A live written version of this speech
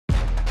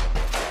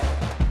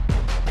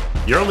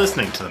You're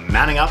listening to the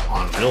Manning Up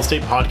on Real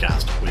Estate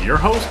podcast with your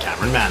host,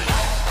 Cameron Manning.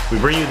 We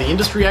bring you the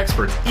industry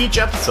experts each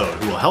episode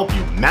who will help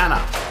you man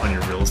up on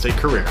your real estate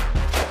career.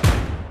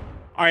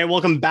 All right,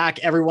 welcome back,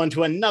 everyone,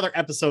 to another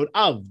episode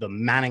of the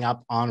Manning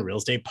Up on Real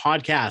Estate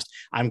podcast.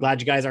 I'm glad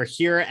you guys are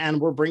here,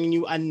 and we're bringing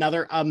you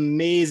another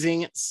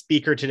amazing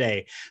speaker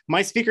today.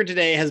 My speaker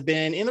today has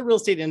been in the real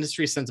estate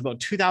industry since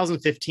about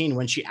 2015,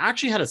 when she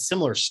actually had a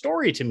similar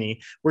story to me,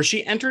 where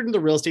she entered into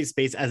the real estate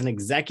space as an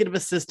executive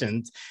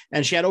assistant,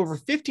 and she had over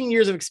 15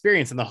 years of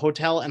experience in the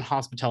hotel and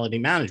hospitality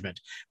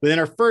management. Within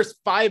her first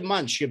 5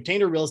 months, she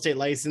obtained her real estate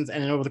license,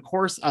 and over the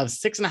course of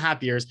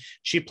 6.5 years,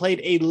 she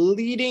played a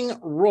leading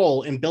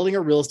role in building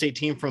a real estate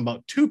team from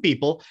about 2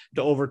 people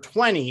to over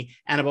 20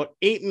 and about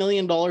 $8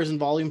 million in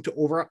volume to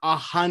over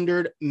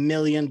 $100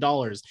 million.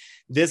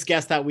 This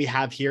guest that we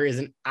have here is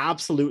an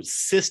absolute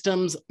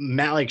systems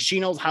man. Like,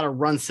 she knows how to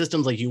run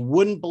systems like you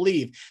wouldn't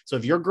believe. So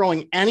if you're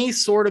growing any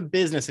sort of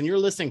business and you're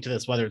listening to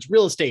this, whether it's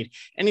real estate,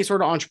 any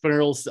sort of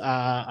entrepreneurial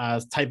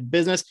type of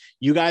business,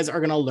 you guys are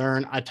going to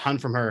learn a ton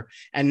from her.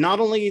 And not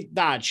only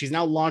that, she's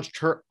now launched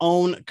her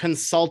own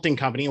consulting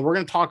company, and we're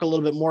going to talk a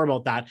little bit more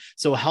about that.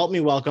 So help me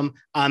welcome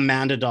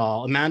Amanda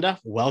Dahl. Amanda,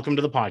 welcome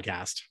to the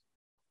podcast.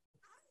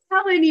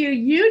 Telling you,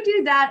 you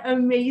do that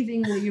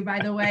amazingly, by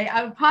the way.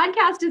 A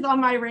podcast is on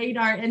my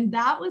radar, and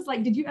that was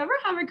like, did you ever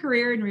have a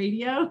career in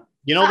radio?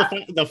 You know,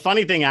 the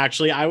funny thing,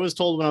 actually, I was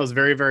told when I was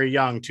very, very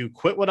young to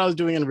quit what I was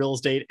doing in real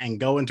estate and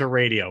go into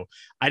radio.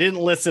 I didn't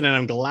listen, and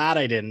I'm glad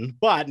I didn't,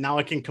 but now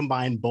I can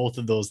combine both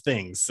of those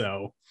things.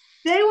 So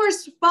they were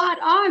spot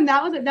on.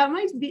 That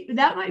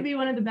might be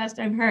one of the best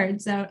I've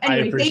heard. So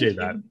anyway, I appreciate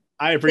that.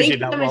 I appreciate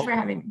that. Thank you so much for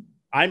having me.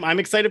 I'm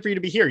excited for you to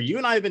be here. You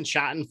and I have been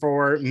chatting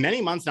for many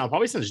months now,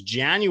 probably since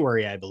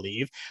January, I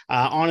believe,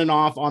 on and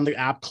off on the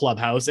app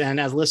Clubhouse. And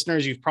as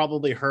listeners, you've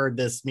probably heard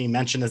me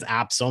mention this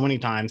app so many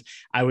times.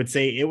 I would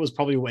say it was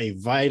probably a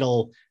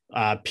vital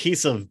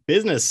piece of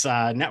business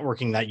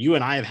networking that you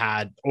and I have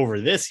had over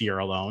this year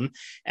alone.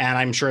 And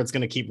I'm sure it's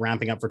going to keep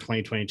ramping up for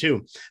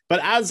 2022. But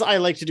as I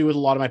like to do with a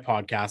lot of my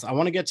podcasts, I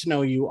want to get to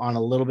know you on a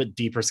little bit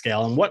deeper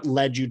scale and what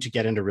led you to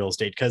get into real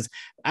estate. Because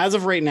as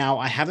of right now,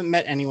 I haven't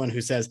met anyone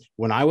who says,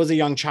 when I was a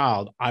young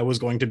child, I was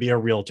going to be a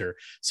realtor.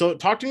 So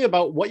talk to me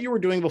about what you were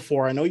doing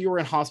before. I know you were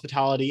in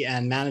hospitality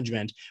and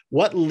management.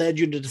 What led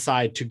you to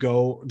decide to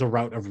go the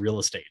route of real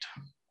estate?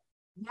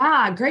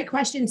 Yeah, great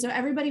question. So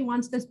everybody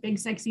wants this big,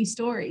 sexy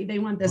story. They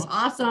want this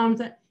awesome.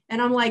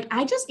 And I'm like,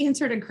 I just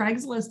answered a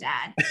Craigslist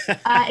ad,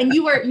 and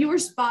you were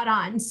spot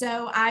on.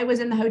 So I was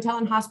in the hotel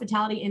and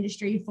hospitality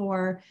industry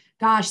for,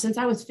 since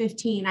I was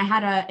 15. I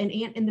had an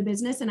aunt in the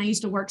business, and I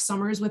used to work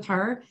summers with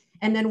her.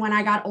 And then when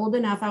I got old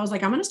enough, I was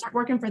like, I'm going to start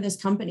working for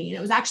this company. And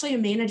it was actually a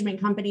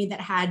management company that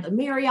had the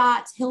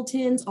Marriott's,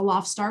 Hilton's,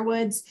 Aloft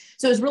Starwoods.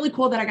 So it was really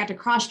cool that I got to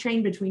cross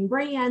train between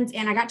brands,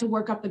 and I got to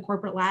work up the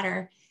corporate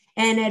ladder.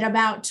 And at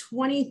about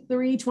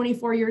 23,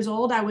 24 years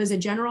old, I was a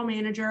general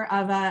manager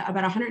of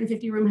about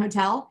 150 room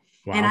hotel.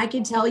 Wow. And I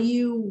could tell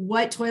you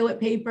what toilet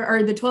paper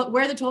or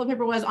where the toilet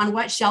paper was on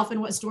what shelf and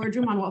what storage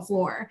room on what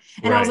floor.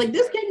 And right. I was like,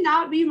 this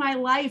cannot be my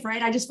life,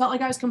 right? I just felt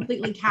like I was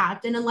completely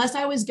capped. And unless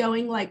I was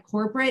going like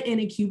corporate in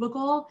a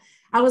cubicle,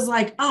 I was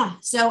like,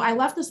 So I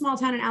left the small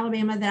town in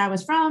Alabama that I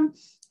was from.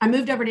 I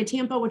moved over to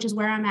Tampa, which is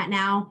where I'm at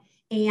now.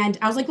 And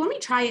I was like, let me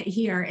try it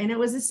here. And it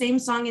was the same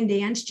song and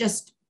dance,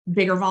 just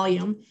bigger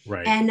volume.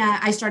 Right. And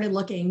I started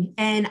looking,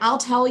 and I'll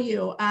tell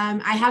you,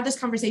 I have this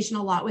conversation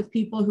a lot with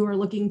people who are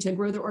looking to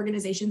grow their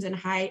organizations and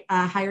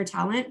hire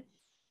talent.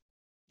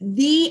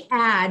 The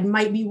ad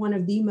might be one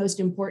of the most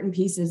important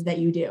pieces that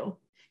you do.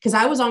 Because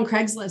I was on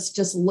Craigslist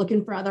just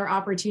looking for other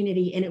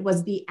opportunity, and it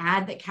was the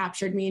ad that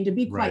captured me. And to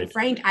be quite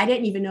frank, I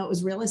didn't even know it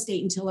was real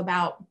estate until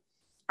about,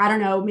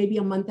 maybe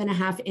a month and a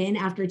half in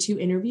after 2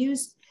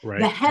 interviews. Right.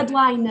 The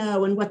headline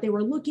and what they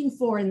were looking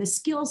for and the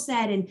skill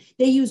set. And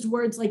they used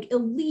words like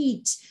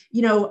elite,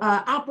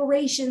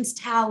 operations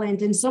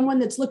talent, and someone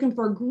that's looking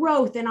for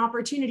growth and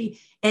opportunity.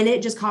 And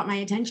it just caught my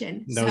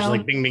attention. That was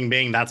like, bing, bing,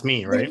 bing. That's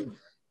me, right?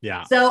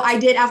 Yeah. So I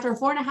did, after a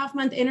 4.5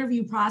 month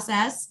interview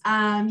process.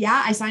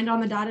 I signed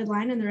on the dotted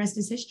line, and the rest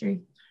is history.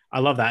 I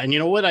love that. And you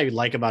know what I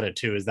like about it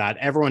too, is that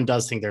everyone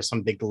does think there's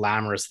some big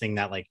glamorous thing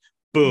that like,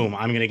 boom,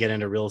 I'm going to get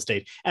into real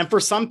estate. And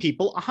for some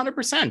people,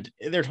 100%,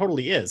 there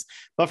totally is.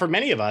 But for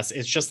many of us,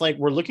 it's just like,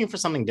 we're looking for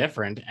something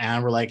different,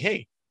 and we're like,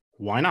 hey,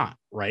 why not?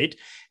 Right.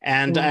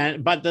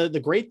 But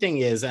the great thing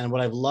is, and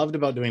what I've loved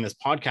about doing this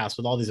podcast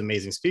with all these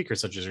amazing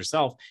speakers, such as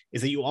yourself,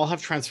 is that you all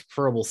have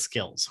transferable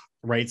skills.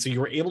 Right. So you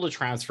were able to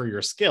transfer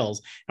your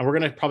skills, and we're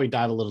going to probably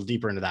dive a little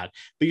deeper into that.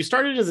 But you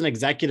started as an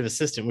executive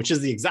assistant, which is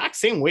the exact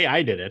same way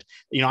I did it.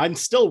 I'm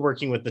still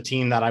working with the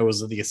team that I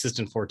was the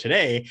assistant for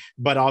today,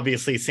 but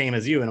obviously same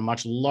as you in a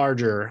much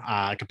larger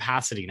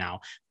capacity now.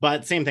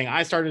 But same thing.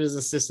 I started as an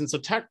assistant. So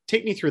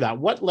take me through that.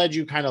 What led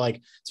you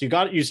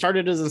you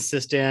started as an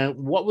assistant.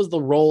 What was the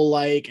role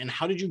like, and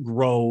how did you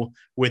grow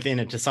within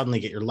it to suddenly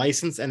get your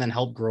license and then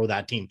help grow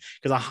that team?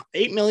 Because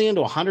 $8 million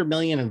to $100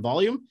 million in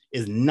volume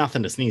is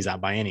nothing to sneeze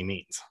at by any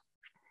means.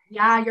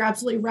 Yeah, you're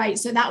absolutely right.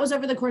 So that was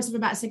over the course of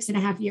about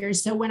 6.5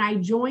 years. So when I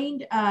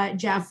joined,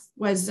 Jeff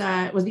was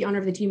the owner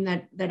of the team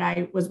that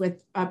I was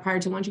with prior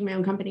to launching my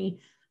own company.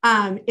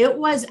 It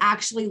was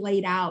actually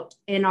laid out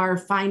in our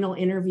final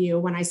interview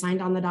when I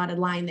signed on the dotted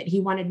line that he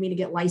wanted me to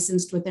get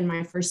licensed within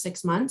my first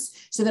 6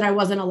 months so that I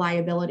wasn't a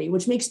liability,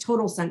 which makes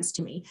total sense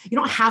to me. You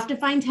don't have to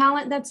find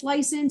talent that's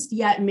licensed,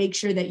 yet make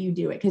sure that you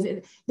do it because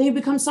they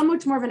become so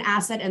much more of an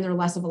asset and they're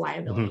less of a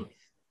liability. Mm-hmm.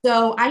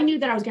 So I knew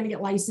that I was going to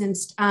get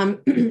licensed,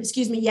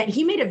 excuse me, yet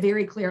he made it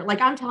very clear. Like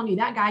I'm telling you,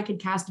 that guy could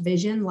cast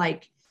vision.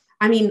 Like,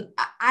 I mean,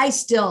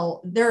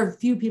 there are a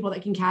few people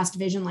that can cast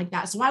vision like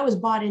that. So I was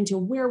bought into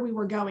where we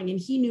were going and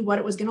he knew what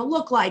it was going to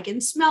look like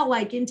and smell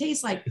like and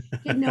taste like.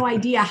 He had no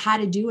idea how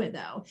to do it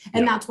though.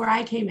 And that's where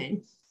I came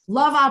in.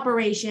 Love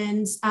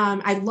operations.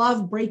 I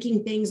love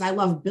breaking things. I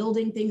love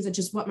building things. That's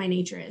just what my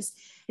nature is.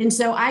 And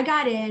so I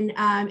got in,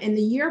 and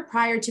the year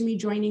prior to me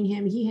joining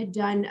him, he had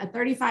done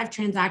 35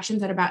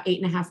 transactions at about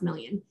 8.5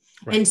 million.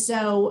 Right. And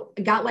so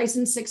I got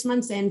licensed 6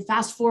 months in.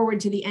 Fast forward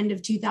to the end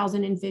of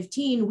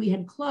 2015, we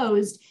had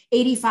closed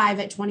 85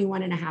 at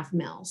 21.5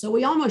 mil. So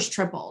we almost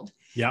tripled.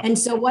 Yep. And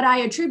so what I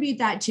attribute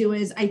that to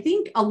is I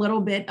think a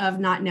little bit of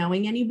not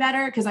knowing any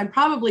better, because I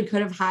probably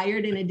could have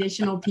hired an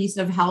additional piece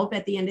of help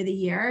at the end of the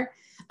year.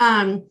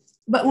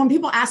 But when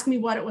people ask me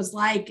what it was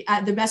like,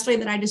 the best way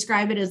that I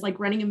describe it is like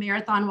running a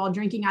marathon while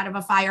drinking out of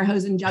a fire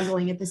hose and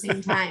juggling at the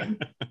same time.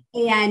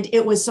 And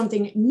it was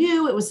something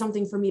new. It was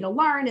something for me to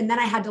learn. And then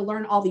I had to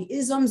learn all the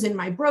isms in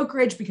my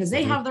brokerage because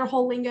they have their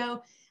whole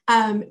lingo.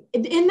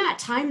 In that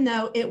time,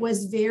 though,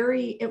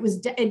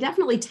 it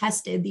definitely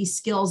tested these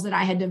skills that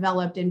I had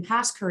developed in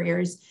past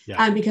careers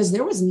because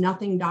there was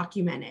nothing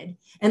documented.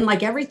 And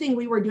like everything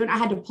we were doing, I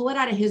had to pull it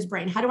out of his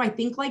brain. How do I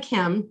think like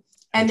him?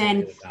 And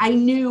then I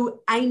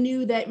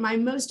knew that my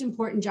most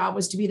important job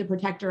was to be the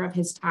protector of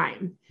his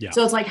time. Yeah.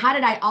 So it's like, how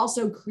did I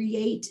also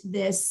create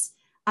this,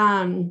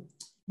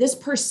 this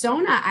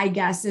persona, I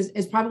guess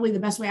is probably the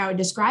best way I would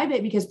describe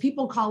it, because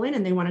people call in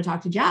and they want to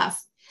talk to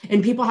Jeff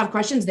and people have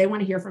questions. They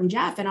want to hear from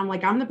Jeff. And I'm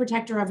like, I'm the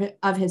protector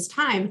of his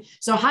time.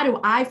 So how do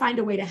I find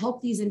a way to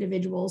help these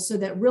individuals so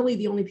that really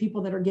the only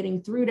people that are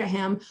getting through to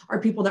him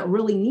are people that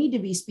really need to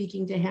be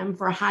speaking to him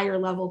for higher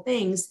level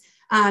things?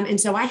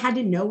 And so I had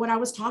to know what I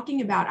was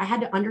talking about. I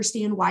had to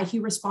understand why he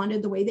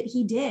responded the way that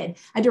he did.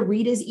 I had to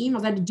read his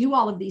emails. I had to do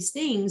all of these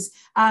things.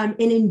 And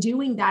in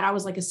doing that, I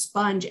was like a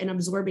sponge and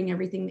absorbing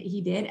everything that he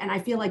did. And I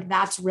feel like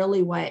that's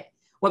really what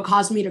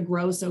caused me to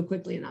grow so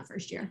quickly in that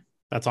first year.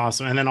 That's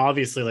awesome. And then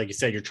obviously, like you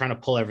said, you're trying to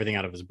pull everything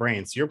out of his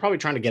brain. So you're probably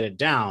trying to get it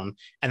down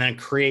and then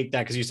create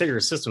that, because you said you're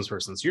a systems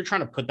person. So you're trying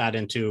to put that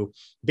into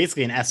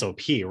basically an SOP,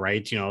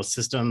 right? You know,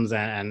 systems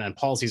and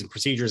policies and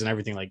procedures and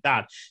everything like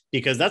that,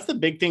 because that's the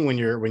big thing when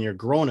you're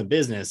growing a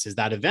business, is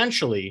that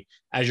eventually,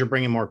 as you're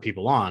bringing more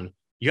people on,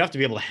 you have to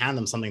be able to hand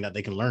them something that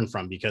they can learn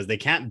from, because they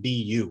can't be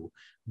you,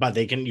 but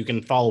you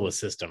can follow a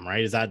system,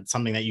 right? Is that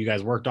something that you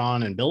guys worked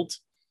on and built?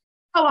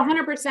 Oh,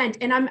 100%.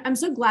 And I'm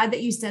so glad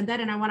that you said that.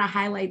 And I want to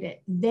highlight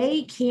it.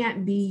 They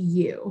can't be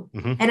you.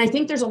 Mm-hmm. And I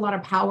think there's a lot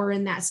of power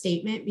in that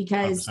statement,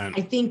 because 100%.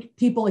 I think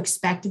people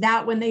expect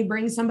that when they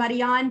bring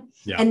somebody on.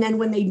 Yeah. And then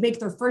when they make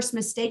their first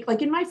mistake,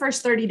 like in my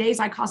first 30 days,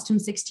 I cost him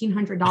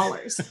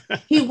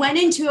 $1,600. He went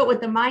into it with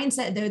the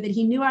mindset, though, that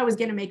he knew I was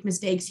going to make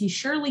mistakes. He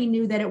surely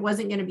knew that it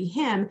wasn't going to be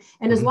him.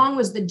 And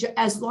mm-hmm.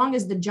 as long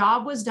as the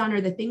job was done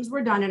or the things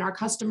were done and our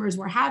customers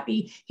were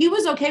happy, he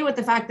was okay with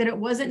the fact that it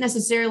wasn't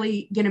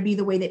necessarily going to be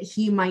the way that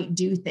he might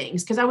do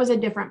things, because I was a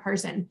different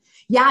person.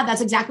 Yeah,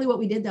 that's exactly what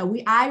we did though.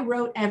 I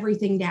wrote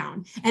everything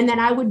down, and then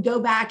I would go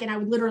back and I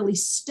would literally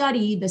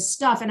study the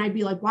stuff, and I'd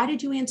be like, why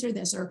did you answer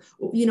this? Or,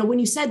 you know, when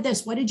you said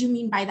this, what did you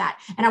mean by that?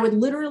 And I would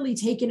literally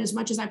take in as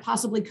much as I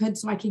possibly could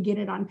so I could get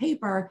it on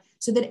paper,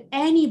 so that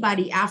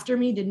anybody after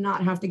me did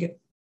not have to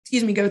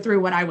go through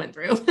what I went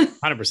through.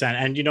 100%.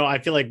 And, you know, I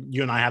feel like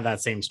you and I have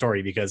that same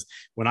story, because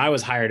when I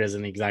was hired as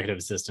an executive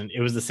assistant, it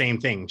was the same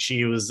thing.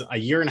 She was a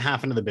year and a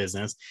half into the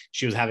business.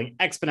 She was having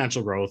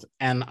exponential growth.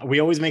 And we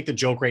always make the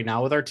joke right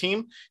now with our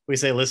team. We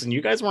say, listen, you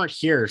guys weren't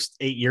here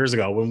 8 years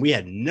ago when we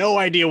had no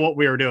idea what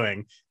we were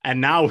doing. And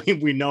now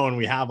we know, and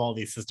we have all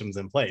these systems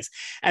in place.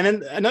 And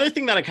then another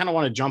thing that I kind of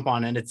want to jump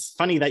on, and it's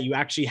funny that you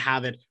actually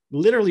have it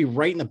literally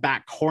right in the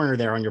back corner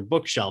there on your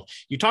bookshelf.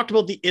 You talked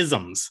about the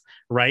isms,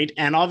 right?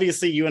 And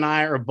obviously you and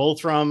I are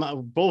both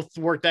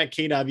worked at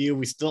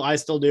KW. I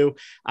still do.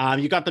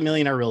 You got the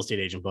Millionaire Real Estate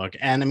Agent book.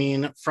 And I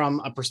mean,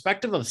 from a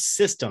perspective of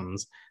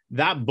systems,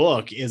 that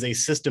book is a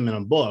system in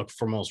a book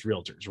for most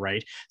realtors,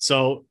 right?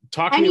 So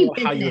talk to me about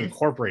how you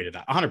incorporated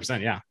that.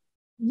 100%. Yeah.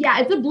 Yeah,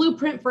 it's a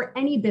blueprint for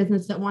any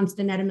business that wants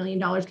to net $1 million,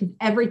 because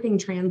everything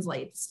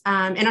translates.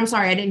 And I'm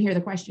sorry, I didn't hear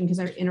the question because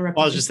I interrupted.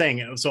 Well, I was just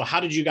saying, so how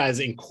did you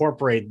guys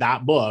incorporate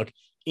that book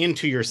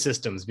into your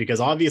systems? Because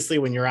obviously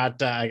when you're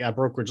at a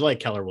brokerage like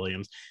Keller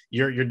Williams,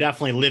 you're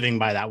definitely living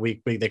by that.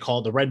 They call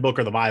it the Red Book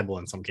or the Bible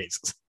in some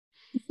cases.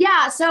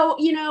 Yeah. So,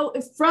 you know,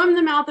 from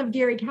the mouth of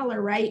Gary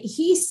Keller, right?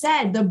 He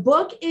said the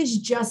book is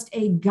just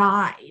a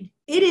guide.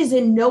 it is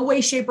in no way,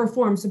 shape, or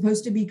form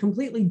supposed to be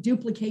completely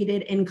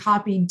duplicated and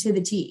copied to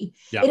the T.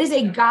 Yeah. It is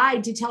a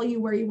guide to tell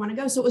you where you want to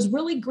go. So it was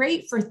really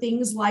great for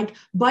things like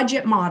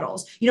budget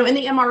models. You know, in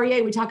the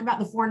MREA, we talk about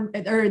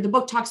the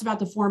book talks about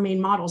the 4 main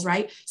models,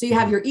 right? So you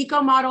have your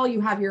eco model, you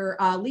have your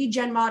lead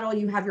gen model,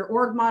 you have your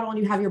org model, and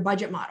you have your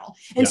budget model.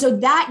 And so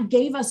that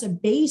gave us a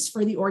base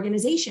for the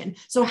organization.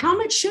 So how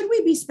much should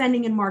we be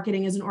spending in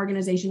marketing as an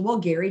organization? Well,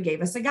 Gary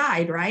gave us a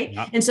guide, right?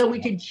 Yep. And so we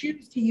could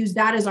choose to use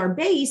that as our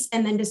base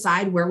and then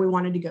decide where we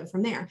wanted to go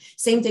from there.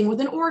 Same thing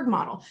with an org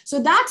model.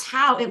 So that's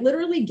how it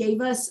literally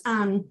gave us,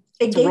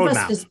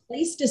 this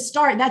place to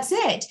start. That's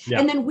it. Yeah.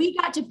 And then we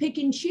got to pick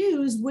and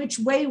choose which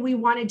way we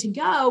wanted to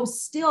go,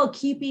 still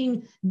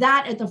keeping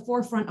that at the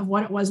forefront of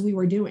what it was we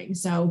were doing.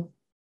 So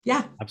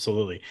yeah,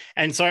 absolutely.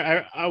 And so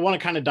I want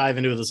to kind of dive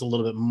into this a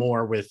little bit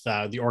more with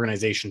the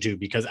organization too,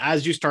 because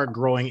as you start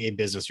growing a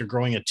business, you're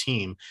growing a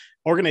team,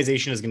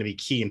 organization is going to be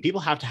key, and people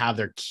have to have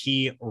their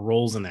key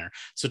roles in there.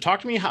 So talk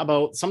to me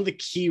about some of the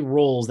key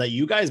roles that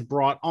you guys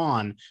brought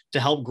on to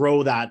help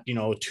grow that,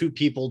 2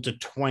 people to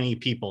 20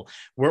 people.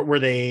 Were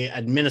they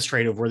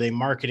administrative? Were they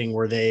marketing?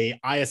 Were they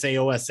ISA,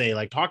 OSA?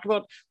 Like, talk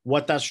about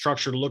what that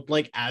structure looked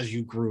like as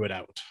you grew it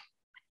out.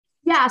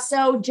 Yeah.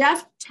 So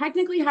Jeff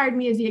technically hired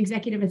me as the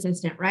executive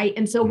assistant, right?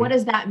 And so what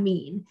does that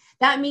mean?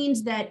 That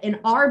means that in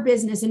our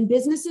business, and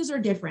businesses are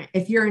different.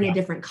 If you're in a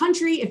different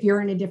country, if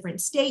you're in a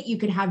different state, you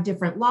could have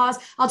different laws.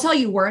 I'll tell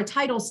you, we're a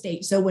title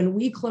state. So when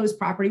we close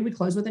property, we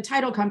close with a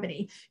title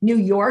company. New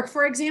York,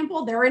 for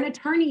example, they're an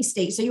attorney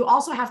state. So you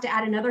also have to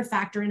add another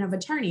factor in of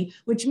attorney,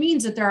 which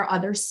means that there are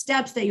other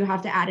steps that you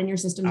have to add in your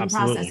systems and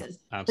processes.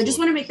 So I just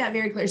want to make that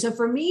very clear. So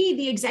for me,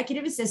 the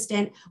executive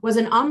assistant was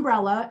an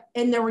umbrella,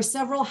 and there were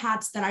several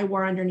hats that I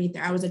wore underneath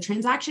there. I was a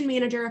transaction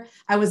manager.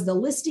 I was the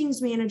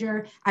listings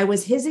manager. I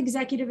was his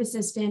executive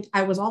assistant.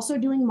 I was also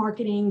doing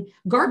marketing,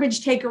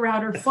 garbage taker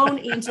outer, phone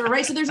answer,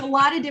 right? So there's a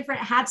lot of different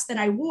hats that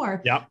I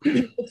wore. Yep.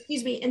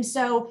 Excuse me. And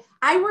so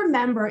I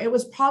remember it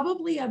was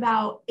probably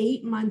about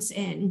 8 months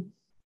in.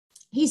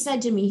 He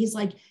said to me, he's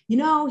like,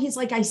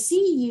 I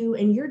see you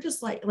and you're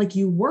just like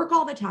you work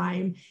all the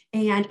time.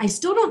 And I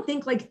still don't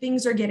think like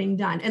things are getting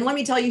done. And let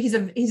me tell you, he's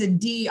a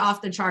D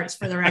off the charts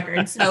for the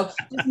record. So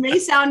this may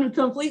sound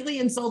completely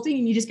insulting,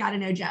 and you just got to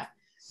know Jeff.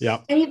 Yeah.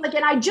 And he's like,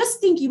 and I just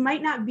think you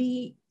might not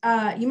be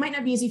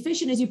as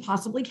efficient as you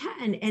possibly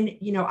can. And,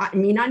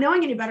 me not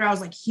knowing any better, I was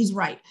like, he's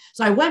right.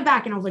 So I went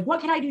back and I was like, what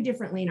could I do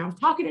differently? And I was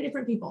talking to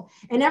different people.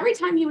 And every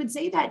time he would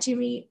say that to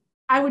me,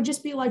 I would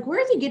just be like, where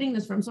is he getting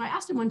this from? So I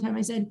asked him one time,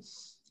 I said,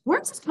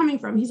 where's this coming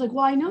from? He's like,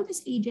 well, I know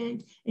this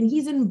agent and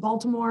he's in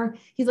Baltimore.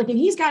 He's like, and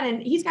he's got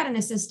an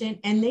assistant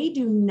and they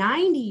do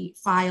 90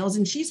 files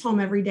and she's home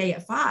every day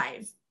at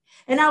 5.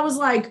 And I was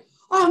like,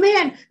 oh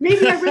man,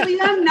 maybe I really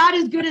am not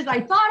as good as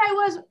I thought I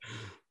was.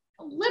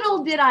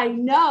 Little did I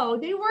know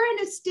they were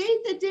in a state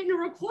that didn't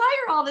require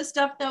all the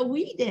stuff that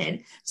we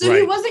did. So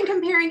He wasn't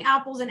comparing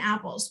apples and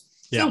apples.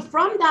 So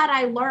from that,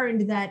 I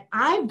learned that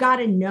I've got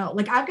to know,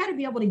 I've got to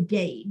be able to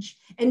gauge.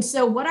 And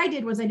so what I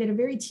did was I did a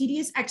very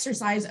tedious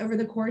exercise over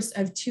the course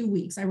of 2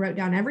 weeks. I wrote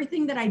down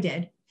everything that I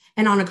did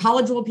and on a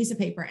college ruled piece of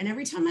paper. And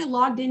every time I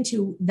logged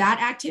into that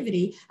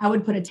activity, I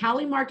would put a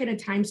tally mark and a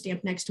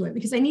timestamp next to it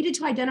because I needed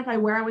to identify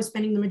where I was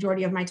spending the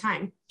majority of my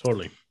time.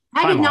 Totally.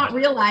 I did not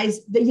realize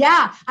at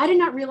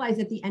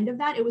the end of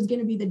that, it was going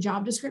to be the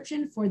job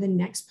description for the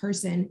next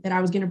person that I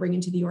was going to bring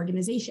into the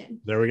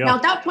organization. There we go. Now,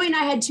 at that point,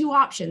 I had 2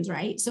 options,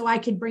 right? So I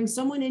could bring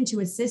someone in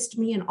to assist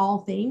me in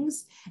all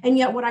things. And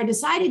yet what I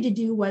decided to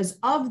do was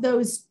of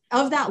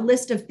that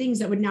list of things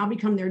that would now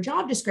become their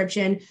job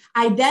description,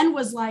 I then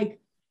was like,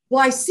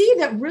 well, I see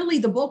that really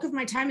the bulk of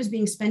my time is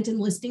being spent in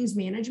listings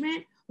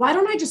management. Why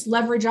don't I just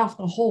leverage off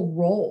the whole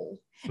role?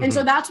 And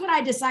so that's what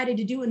I decided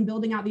to do in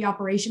building out the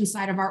operations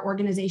side of our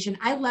organization.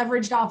 I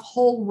leveraged off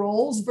whole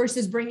roles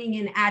versus bringing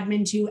in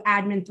admin 2,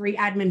 admin 3,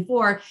 admin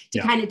 4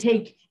 to kind of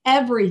take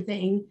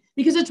everything,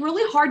 because it's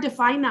really hard to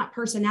find that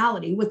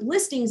personality. With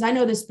listings, I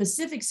know the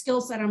specific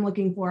skill set I'm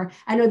looking for.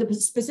 I know the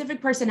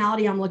specific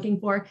personality I'm looking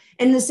for.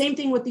 And the same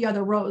thing with the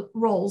other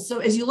roles. So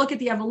as you look at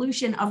the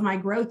evolution of my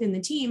growth in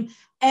the team,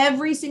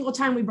 every single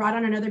time we brought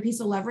on another piece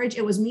of leverage,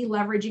 it was me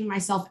leveraging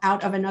myself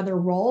out of another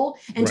role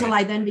until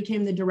I then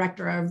became the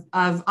director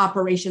of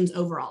operations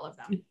over all of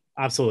them.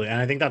 Absolutely. And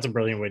I think that's a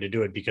brilliant way to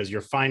do it, because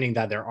you're finding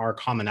that there are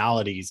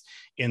commonalities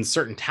in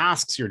certain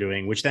tasks you're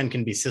doing, which then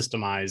can be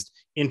systemized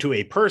into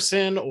a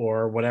person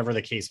or whatever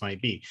the case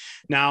might be.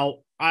 Now,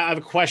 I have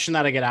a question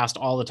that I get asked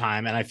all the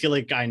time, and I feel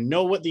like I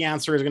know what the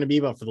answer is going to be,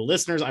 but for the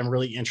listeners, I'm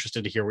really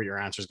interested to hear what your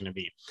answer is going to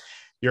be.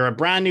 You're a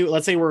brand new,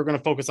 let's say we're going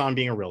to focus on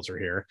being a realtor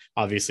here.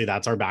 Obviously,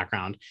 that's our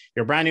background.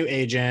 You're a brand new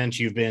agent.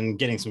 You've been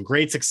getting some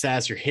great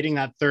success. You're hitting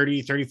that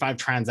 30, 35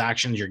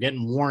 transactions. You're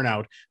getting worn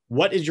out.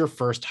 What is your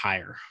first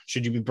hire?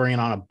 Should you be bringing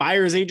on a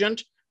buyer's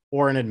agent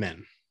or an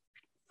admin?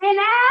 An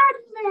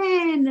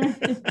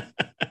admin.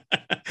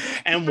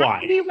 And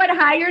why? That's what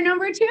hire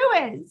number 2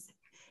 is.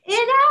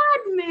 An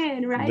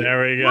admin, right?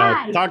 There we go.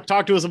 Why?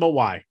 Talk to us about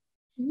why.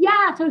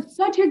 Yeah, so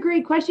such a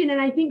great question. And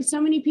I think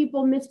so many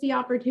people miss the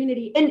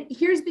opportunity. And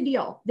here's the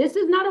deal. This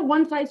is not a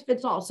one size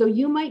fits all. So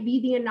you might be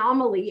the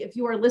anomaly if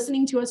you are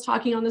listening to us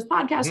talking on this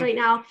podcast right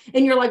now,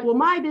 and you're like, well,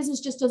 my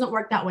business just doesn't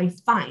work that way.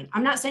 Fine.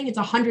 I'm not saying it's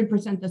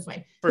 100% this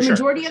way. The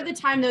majority of the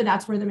time, though,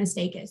 that's where the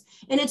mistake is.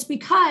 And it's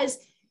because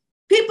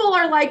people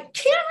are like,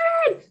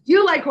 Cameron,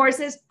 you like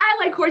horses. I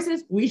like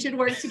horses. We should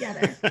work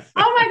together.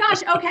 Oh my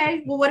gosh.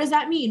 Okay. Well, what does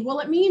that mean? Well,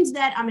 it means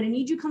that I'm going to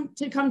need you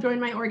to come join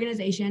my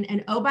organization.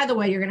 And oh, by the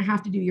way, you're going to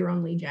have to do your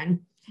own lead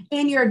gen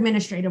and your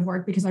administrative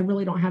work because I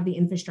really don't have the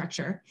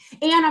infrastructure.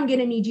 And I'm going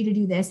to need you to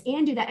do this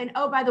and do that. And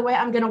oh, by the way,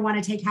 I'm going to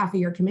want to take half of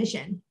your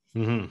commission.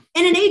 And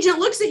an agent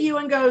looks at you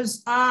and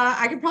goes,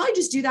 I could probably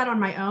just do that on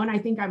my own. I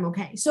think I'm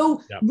okay.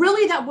 So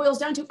really that boils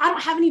down to, I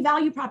don't have any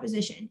value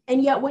proposition.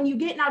 And yet when you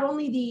get not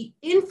only the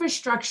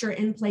infrastructure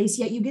in place,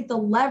 yet you get the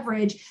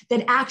leverage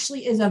that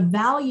actually is of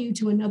value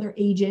to another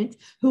agent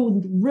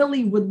who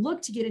really would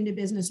look to get into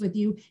business with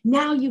you.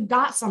 Now you've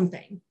got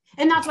something.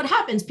 And that's what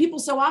happens. People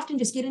so often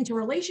just get into a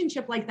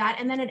relationship like that,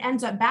 and then it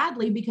ends up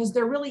badly because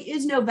there really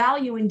is no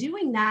value in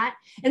doing that.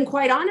 And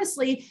quite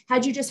honestly,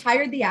 had you just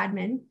hired the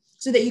admin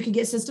so that you could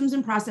get systems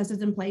and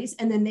processes in place,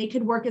 and then they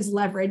could work as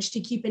leverage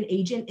to keep an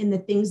agent in the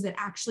things that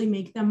actually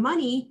make them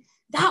money,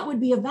 that would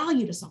be of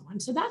value to someone.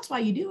 So that's why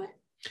you do it.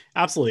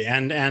 Absolutely.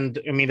 And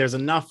I mean, there's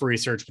enough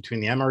research between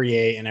the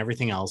MREA and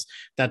everything else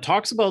that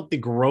talks about the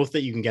growth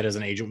that you can get as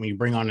an agent when you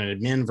bring on an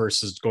admin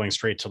versus going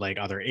straight to like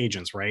other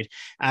agents, right?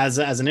 As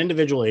an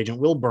individual agent,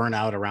 we'll burn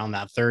out around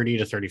that 30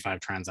 to 35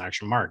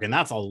 transaction mark. And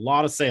that's a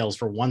lot of sales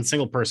for one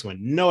single person with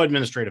no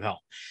administrative help.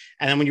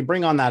 And then when you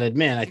bring on that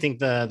admin, I think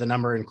the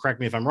number, and correct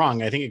me if I'm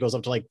wrong, I think it goes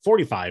up to like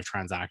 45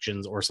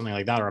 transactions or something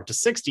like that, or up to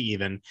 60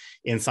 even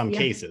in some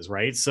cases,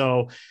 right?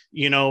 So,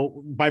 you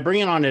know, by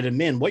bringing on an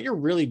admin, what you're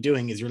really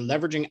doing is you're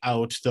leveraging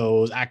out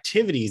those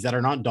activities that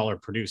are not dollar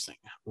producing,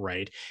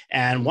 right?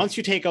 And once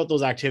you take out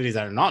those activities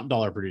that are not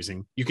dollar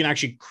producing, you can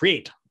actually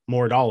create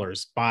more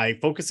dollars by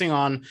focusing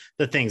on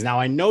the things. Now,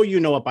 I know you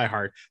know it by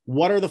heart.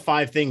 What are the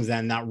 5 things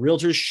then that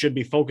realtors should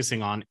be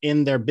focusing on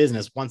in their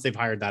business once they've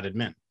hired that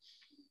admin?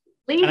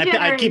 And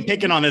I keep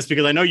picking on this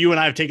because I know you and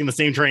I have taken the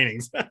same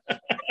trainings.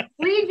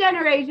 Lead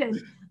generation,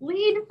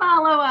 lead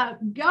follow-up,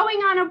 going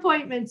on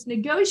appointments,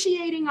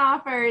 negotiating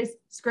offers,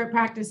 script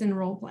practice, and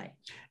role play.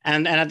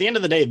 And at the end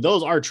of the day,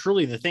 those are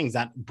truly the things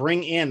that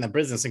bring in the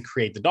business and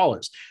create the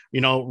dollars.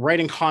 You know,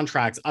 writing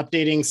contracts,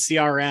 updating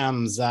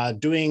CRMs,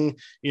 doing,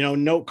 you know,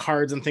 note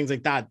cards and things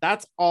like that.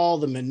 That's all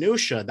the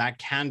minutia that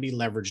can be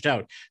leveraged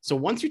out. So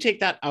once you take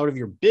that out of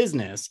your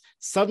business,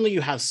 suddenly you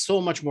have so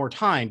much more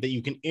time that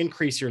you can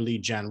increase your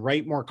lead gen,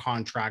 write more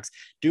contracts,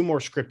 do more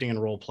scripting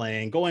and role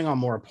playing, going on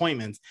more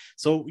appointments.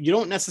 So you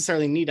don't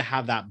necessarily need to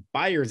have that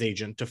buyer's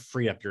agent to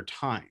free up your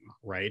time,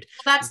 right?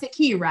 Well, that's the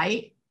key,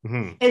 right?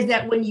 Is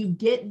that when you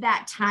get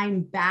that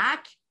time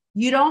back,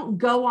 you don't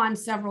go on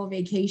several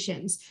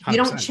vacations. 100%. You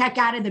don't check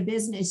out of the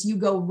business. You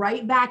go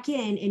right back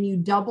in and you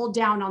double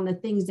down on the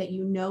things that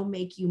you know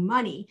make you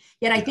money.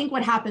 Yet I think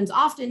what happens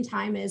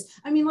oftentimes is,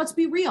 I mean, let's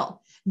be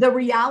real. The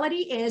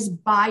reality is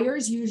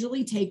buyers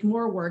usually take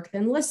more work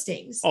than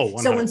listings. Oh,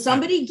 so when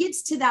somebody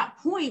gets to that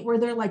point where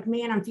they're like,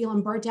 man, I'm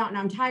feeling burnt out and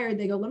I'm tired,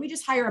 they go, let me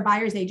just hire a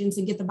buyer's agent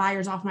and get the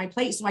buyers off my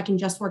plate so I can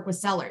just work with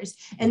sellers.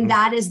 And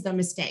that is the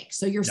mistake.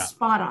 So you're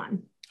spot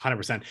on.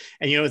 100%.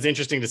 And, you know, it's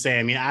interesting to say,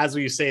 I mean, as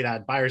we say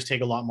that buyers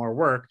take a lot more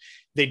work,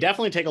 they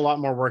definitely take a lot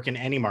more work in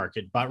any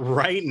market, but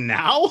right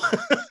now,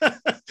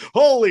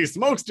 holy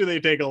smokes, do they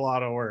take a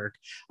lot of work.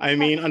 I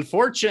mean,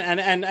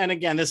 unfortunately, and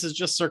again, this is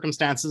just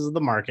circumstances of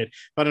the market,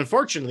 but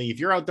unfortunately, if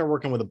you're out there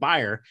working with a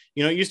buyer,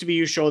 you know, it used to be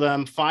you show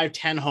them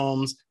 5-10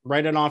 homes,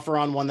 write an offer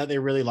on one that they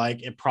really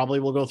like, it probably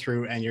will go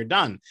through and you're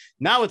done.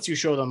 Now it's you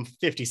show them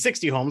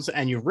 50-60 homes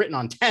and you've written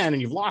on 10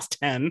 and you've lost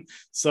 10.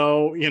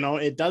 So, you know,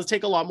 it does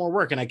take a lot more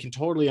work, and I can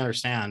totally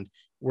understand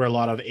where a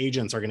lot of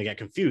agents are going to get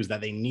confused that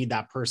they need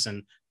that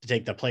person to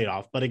take the plate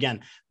off. But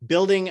again,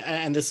 building,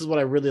 and this is what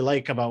I really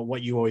like about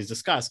what you always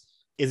discuss,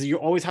 is you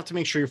always have to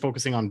make sure you're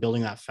focusing on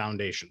building that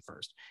foundation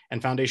first.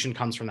 And foundation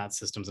comes from that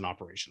systems and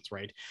operations,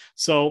 right?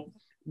 So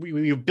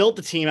you've built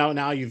the team out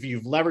now,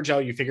 you've leveraged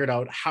out, you figured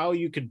out how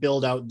you could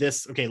build out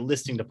this,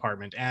 listing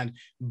department and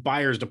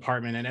buyers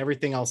department and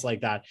everything else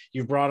like that.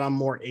 You've brought on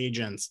more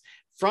agents.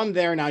 From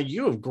there, now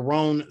you have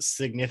grown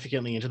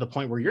significantly into the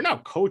point where you're now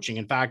coaching.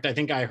 In fact, I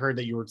think I heard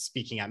that you were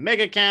speaking at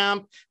Mega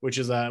Camp, which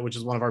is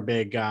one of our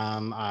big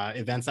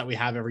events that we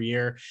have every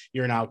year.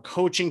 You're now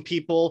coaching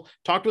people.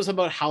 Talk to us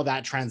about how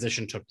that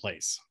transition took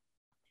place.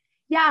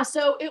 Yeah,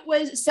 so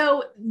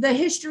the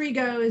history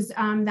goes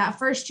that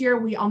first year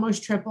we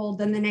almost tripled,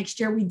 then the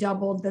next year we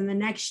doubled, then the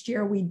next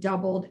year we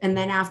doubled. And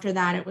then after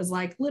that, it was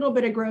like little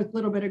bit of growth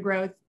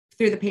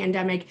through the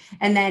pandemic.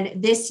 And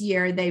then this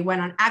year they went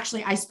on,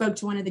 actually, I spoke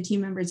to one of the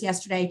team members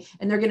yesterday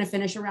and they're going to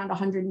finish around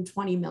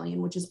 120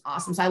 million, which is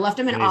awesome. So I left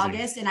them in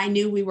August and I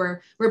knew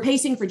we're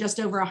pacing for just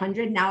over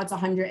 100. Now it's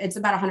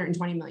about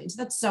 120 million.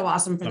 So that's so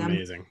awesome for them.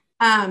 Amazing.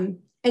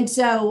 And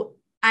so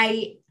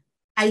I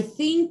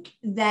think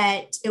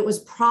that it was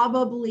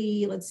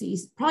probably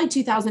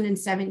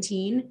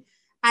 2017.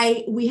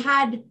 We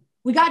had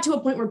we got to a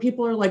point where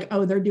people are like,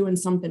 oh, they're doing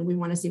something. We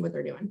want to see what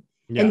they're doing.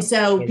 Yeah. And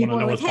so people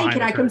are like, hey,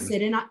 can I come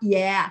sit in?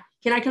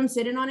 Can I come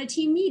sit in on a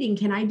team meeting?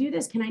 Can I do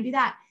this? Can I do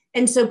that?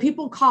 And so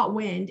people caught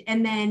wind.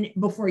 And then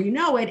before you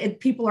know it,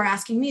 people are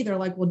asking me, they're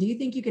like, well, do you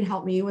think you could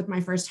help me with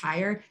my first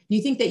hire? Do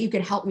you think that you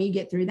could help me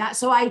get through that?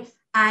 So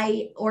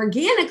I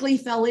organically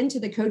fell into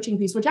the coaching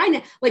piece, which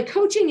like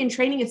coaching and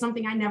training is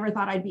something I never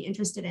thought I'd be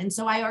interested in.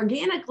 So I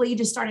organically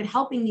just started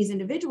helping these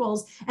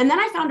individuals. And then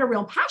I found a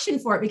real passion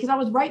for it because I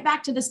was right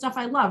back to the stuff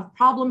I love: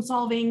 problem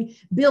solving,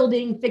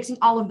 building, fixing,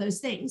 all of those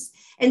things.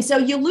 And so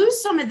you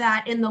lose some of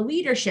that in the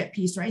leadership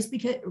piece, right?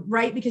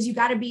 Because you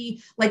got to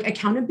be like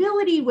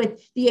accountability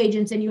with the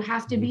agents, and you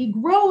have to be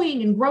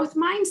growing and growth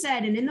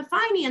mindset and in the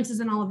finances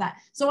and all of that.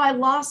 So I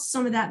lost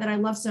some of that I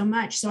love so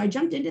much. So I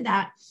jumped into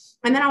that.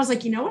 And then I was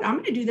like, you know what? I'm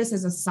going to do this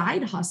as a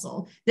side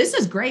hustle. This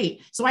is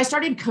great. So I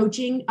started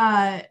coaching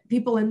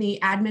people in the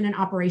admin and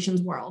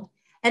operations world.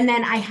 And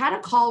then I had a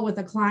call with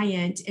a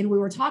client and we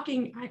were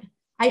talking.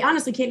 I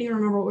honestly can't even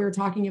remember what we were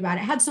talking about.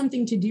 It had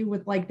something to do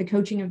with like the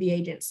coaching of the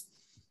agents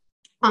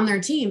on their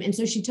team. And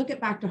so she took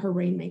it back to her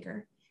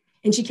rainmaker.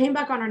 And she came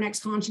back on our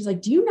next call and she's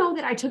like, do you know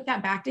that I took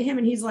that back to him?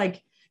 And he's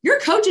like, your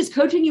coach is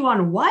coaching you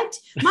on what?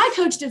 My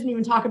coach doesn't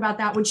even talk about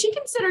that. Would she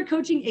consider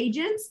coaching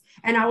agents?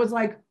 And I was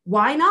like,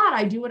 why not?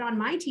 I do it on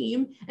my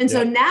team. And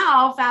so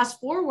now fast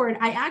forward,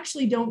 I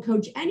actually don't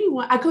coach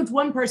anyone. I coach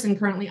one person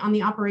currently on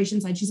the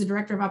operations side. She's a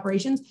director of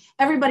operations.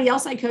 Everybody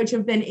else I coach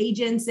have been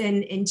agents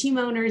and team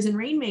owners and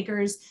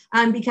rainmakers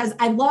because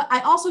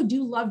I also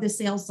do love the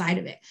sales side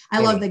of it. I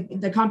love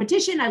the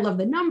competition. I love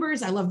the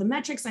numbers. I love the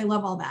metrics. I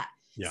love all that.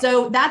 Yeah.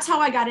 So that's how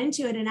I got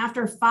into it. And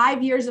after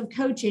 5 years of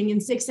coaching and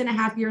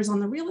 6.5 years on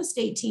the real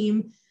estate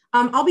team,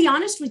 I'll be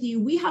honest with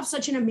you, we have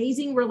such an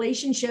amazing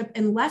relationship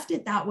and left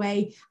it that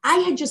way. I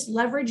had just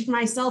leveraged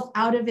myself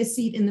out of a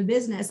seat in the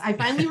business. I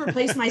finally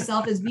replaced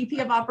myself as VP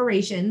of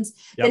operations.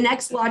 Yep. The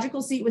next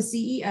logical seat was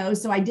CEO.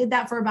 So I did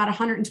that for about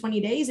 120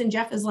 days. And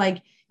Jeff is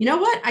like, you know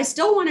what? I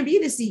still want to be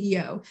the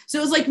CEO. So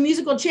it was like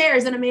musical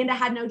chairs and Amanda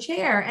had no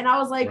chair. And I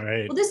was like,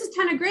 well, this is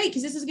kind of great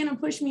because this is going to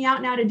push me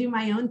out now to do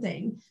my own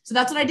thing. So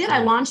that's what I did. I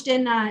launched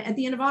at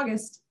the end of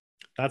August.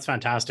 That's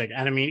fantastic.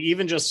 And I mean,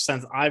 even just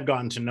since I've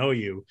gotten to know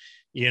you,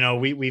 you know,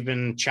 we've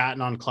been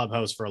chatting on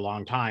Clubhouse for a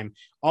long time.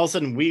 All of a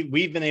sudden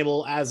we've been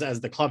able, as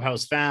the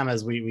Clubhouse fam,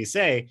 as we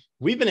say,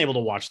 we've been able to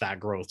watch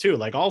that growth too.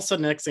 Like all of a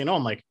sudden, next thing you know,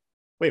 I'm like,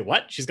 wait,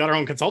 what? She's got her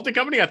own consulting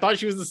company? I thought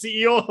she was the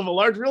CEO of a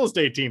large real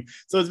estate team.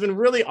 So it's been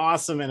really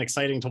awesome and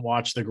exciting to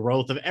watch the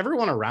growth of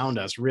everyone around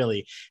us,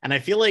 really. And I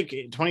feel like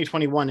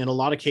 2021, in a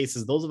lot of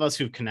cases, those of us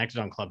who've connected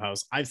on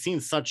Clubhouse, I've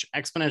seen such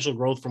exponential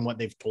growth from what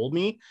they've told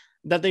me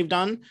that they've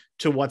done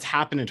to what's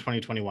happened in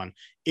 2021.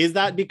 Is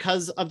that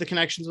because of the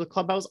connections with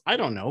Clubhouse? I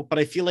don't know, but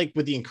I feel like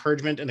with the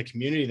encouragement and the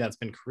community that's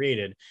been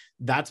created,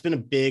 that's been a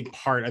big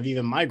part of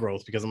even my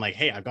growth, because I'm like,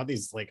 hey, I've got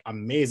these like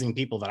amazing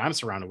people that I'm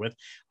surrounded with.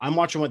 I'm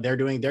watching what they're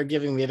doing. They're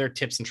giving me their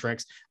tips and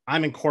tricks.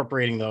 I'm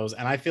incorporating those.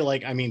 And I feel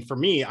like, I mean, for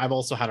me, I've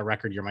also had a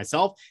record year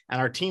myself and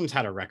our team's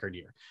had a record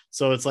year.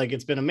 So it's like,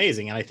 it's been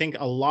amazing. And I think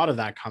a lot of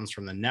that comes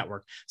from the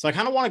network. So I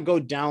kind of want to go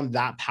down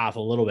that path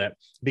a little bit,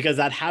 because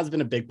that has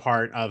been a big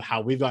part of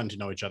how we've gotten to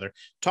know each other.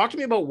 Talk to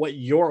me about what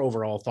your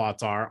overall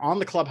thoughts are on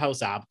the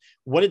Clubhouse app,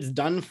 what it's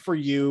done for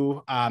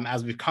you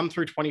as we've come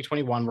through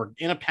 2021. We're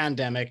in a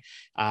pandemic,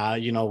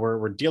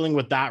 we're dealing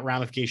with that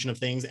ramification of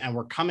things, and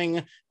we're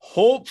coming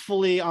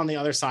hopefully on the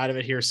other side of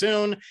it here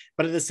soon.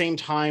 But at the same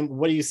time,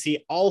 what do you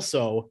see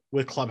also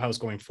with Clubhouse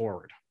going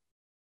forward?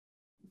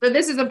 But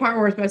this is the part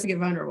where we're supposed to get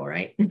vulnerable,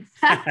 right?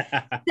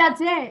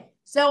 That's it.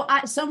 So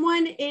I'm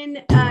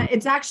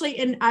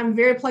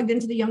very plugged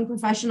into the Young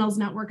Professionals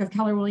Network of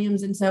Keller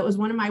Williams. And so it was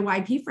one of my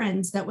YP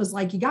friends that was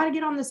like, you got to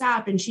get on this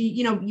app. And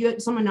she,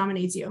 someone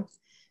nominates you.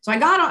 So I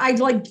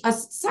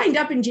signed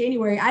up in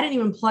January. I didn't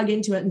even plug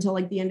into it until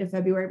like the end of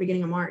February,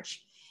 beginning of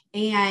March.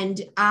 And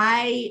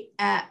I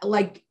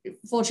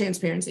full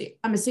transparency,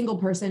 I'm a single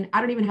person.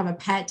 I don't even have a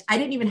pet. I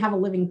didn't even have a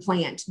living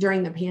plant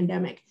during the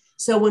pandemic.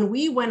 So when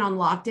we went on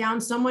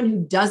lockdown, someone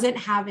who doesn't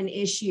have an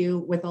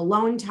issue with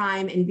alone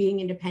time and being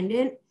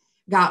independent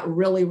got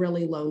really,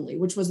 really lonely,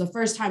 which was the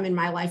first time in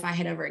my life I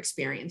had ever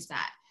experienced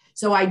that.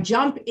 So I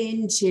jump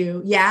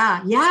into,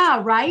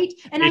 right.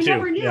 And I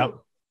never knew. Yep.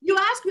 You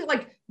ask me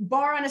like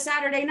bar on a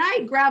Saturday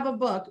night, grab a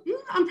book.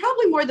 I'm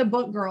probably more the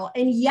book girl.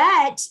 And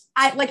yet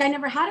I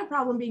never had a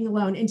problem being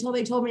alone until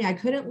they told me I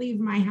couldn't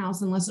leave my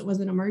house unless it was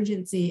an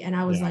emergency. And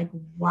I was like,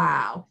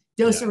 wow,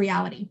 dose of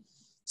reality.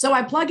 So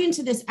I plug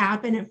into this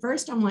app, and at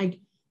first I'm like,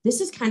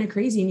 this is kind of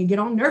crazy. And you get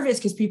all nervous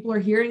because people are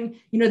hearing,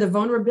 the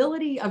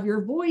vulnerability of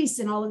your voice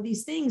and all of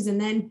these things. And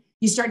then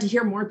you start to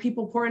hear more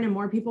people pouring and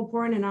more people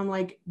pouring. And I'm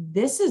like,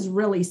 this is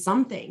really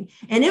something.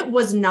 And it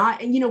was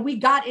not, and we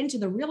got into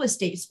the real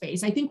estate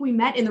space. I think we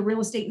met in the real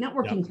estate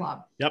networking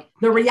club. Yep.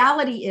 The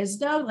reality is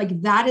though,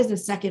 like that is a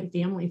second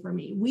family for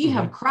me. We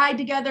have cried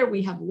together.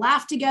 We have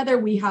laughed together.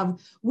 We have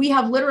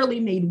literally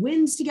made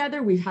wins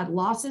together. We've had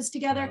losses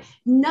together.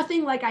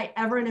 Nothing like I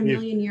ever in a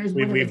million years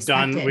would have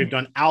expected. We've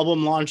done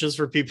album launches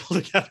for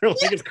people together.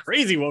 Like it's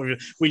crazy. What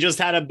we just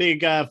had a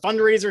big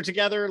fundraiser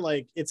together.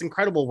 Like it's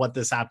incredible what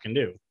this app can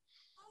do.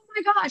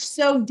 Oh my gosh.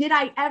 So did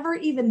I ever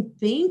even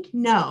think?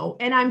 No.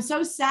 And I'm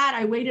so sad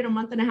I waited a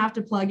month and a half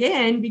to plug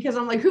in because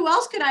I'm like, who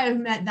else could I have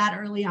met that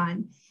early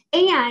on?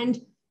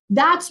 And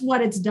that's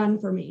what it's done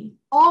for me.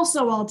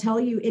 Also, I'll tell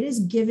you, it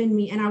has given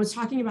me, and I was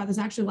talking about this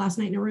actually last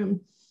night in a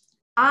room.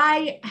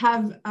 I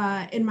have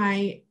in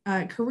my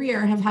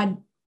career have had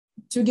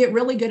to get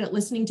really good at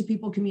listening to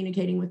people,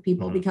 communicating with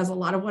people, because a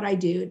lot of what I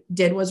did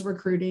was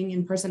recruiting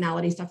and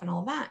personality stuff and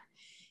all of that.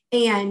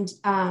 And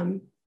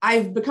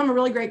I've become a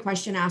really great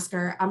question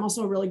asker. I'm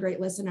also a really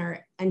great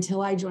listener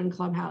until I joined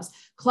Clubhouse.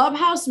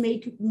 Clubhouse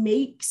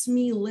makes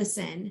me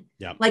listen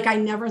like I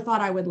never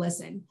thought I would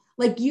listen.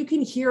 Like you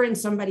can hear in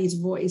somebody's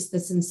voice the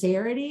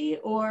sincerity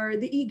or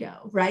the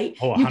ego, right?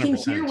 Oh, you can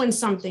hear when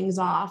something's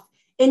off.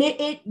 And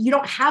you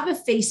don't have a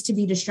face to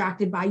be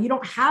distracted by. You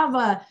don't have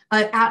an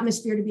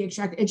atmosphere to be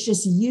extracted. It's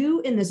just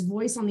you and this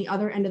voice on the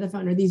other end of the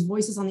phone, or these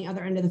voices on the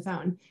other end of the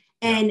phone.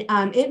 And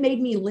it made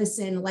me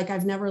listen like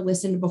I've never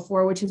listened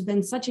before, which has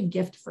been such a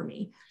gift for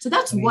me. So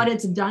that's what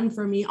it's done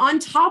for me, on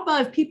top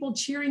of people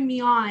cheering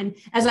me on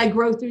as I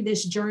grow through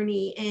this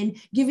journey and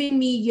giving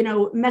me,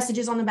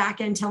 messages on the back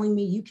end telling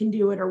me you can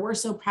do it, or we're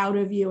so proud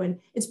of you. And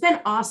it's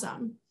been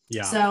awesome.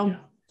 Yeah. So,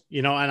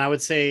 and I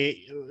would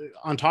say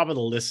on top of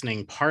the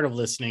listening, part of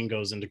listening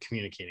goes into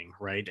communicating,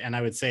 right? And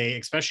I would say,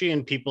 especially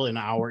in people in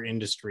our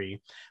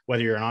industry,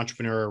 whether you're an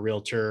entrepreneur, a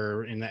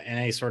realtor, in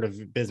any sort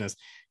of business,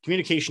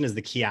 communication is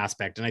the key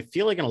aspect. And I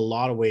feel like in a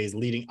lot of ways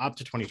leading up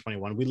to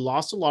 2021, we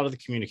lost a lot of the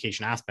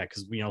communication aspect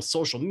because,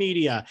 social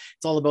media,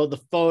 it's all about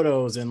the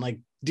photos and like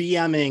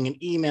DMing and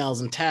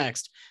emails and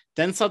text.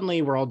 Then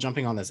suddenly we're all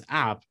jumping on this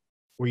app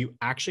where you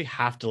actually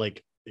have to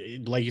like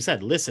you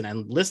said, listen,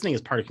 and listening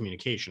is part of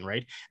communication,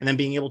 right? And then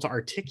being able to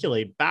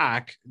articulate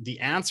back the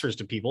answers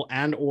to people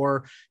and,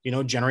 or,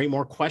 generate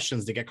more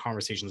questions to get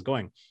conversations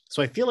going.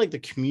 So I feel like the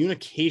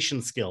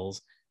communication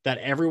skills that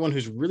everyone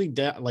who's really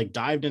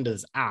dived into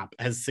this app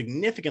has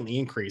significantly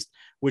increased,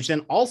 which then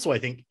also I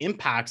think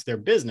impacts their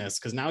business,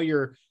 because now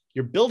you're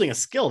building a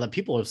skill that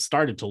people have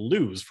started to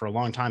lose for a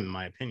long time, in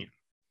my opinion.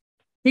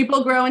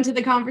 People grow into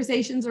the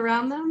conversations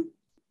around them.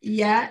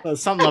 Yeah.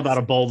 Something about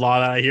a bold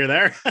law that I hear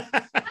there.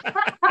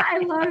 I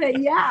love it.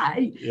 Yeah.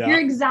 You're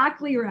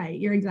exactly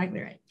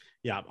right.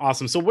 Yeah.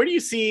 Awesome. So where do you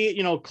see,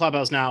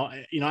 Clubhouse now,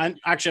 and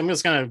actually I'm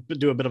just going to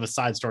do a bit of a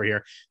side story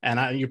here,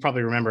 and you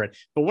probably remember it,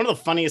 but one of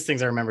the funniest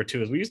things I remember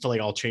too, is we used to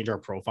all change our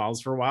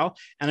profiles for a while.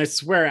 And I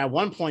swear at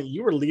one point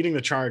you were leading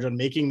the charge on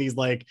making these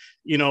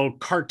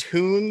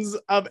cartoons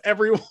of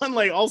everyone.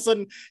 Like all of a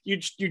sudden you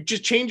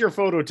just change your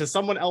photo to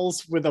someone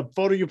else with a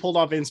photo you pulled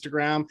off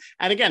Instagram.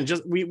 And again,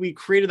 just, we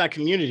created that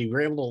community. We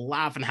were able to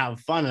laugh and have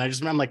fun. And I just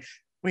remember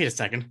wait a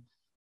second.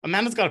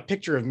 Amanda's got a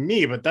picture of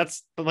me, but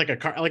that's like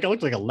I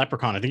looked like a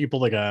leprechaun. I think you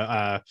pulled like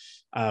a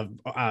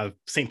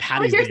St.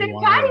 Patty's Day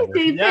one.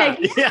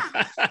 Yeah.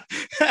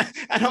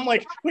 And I'm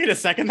like, wait a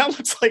second, that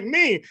looks like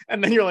me.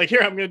 And then you're like,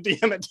 here, I'm going to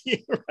DM it to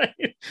you,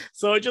 right?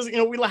 So it just,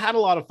 we had a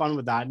lot of fun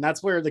with that. And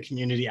that's where the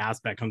community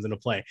aspect comes into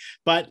play.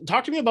 But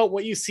talk to me about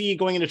what you see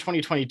going into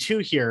 2022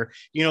 here.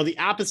 The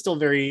app is still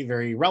very,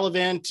 very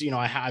relevant.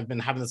 I've been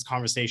having this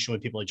conversation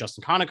with people like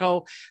Justin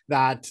Conoco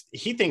that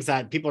he thinks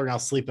that people are now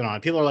sleeping on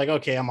it. People are like,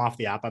 okay, I'm off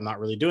the app. I'm not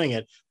really doing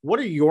it. What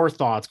are your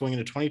thoughts going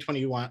into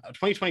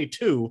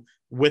 2022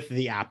 with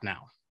the app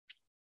now?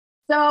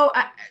 So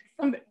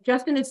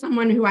Justin is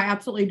someone who I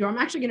absolutely adore. I'm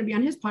actually going to be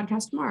on his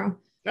podcast tomorrow.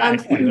 There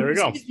we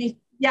go.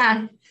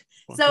 Yeah.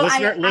 So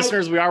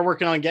listeners, we are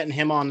working on getting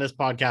him on this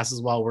podcast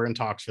as well. We're in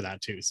talks for that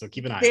too. So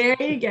keep an eye. There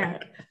you go.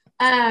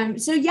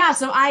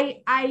 So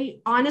I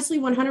honestly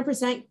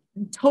 100%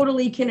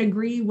 totally can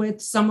agree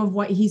with some of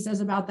what he says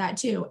about that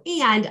too.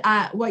 And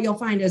what you'll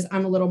find is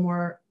I'm a little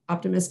more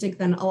optimistic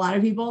than a lot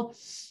of people.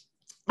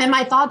 And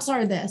my thoughts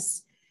are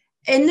this.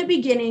 In the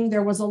beginning,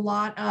 there was a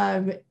lot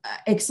of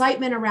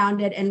excitement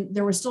around it, and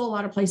there were still a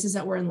lot of places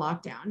that were in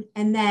lockdown.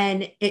 And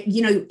then,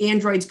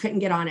 Androids couldn't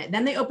get on it.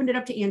 Then they opened it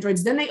up to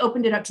Androids. Then they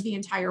opened it up to the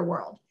entire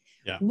world.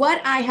 Yeah.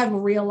 What I have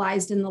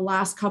realized in the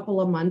last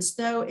couple of months,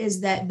 though,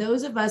 is that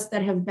those of us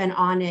that have been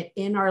on it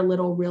in our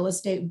little real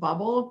estate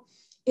bubble,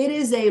 it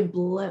is a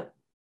blip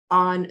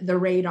on the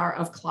radar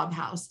of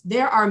Clubhouse.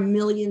 There are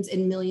millions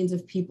and millions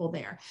of people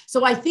there.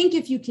 So I think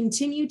if you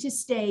continue to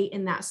stay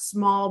in that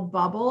small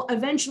bubble,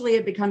 eventually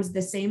it becomes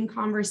the same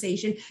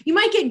conversation. You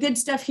might get good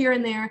stuff here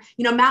and there.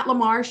 Matt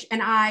LaMarche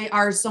and I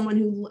are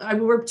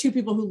we're two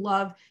people who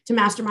love to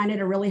mastermind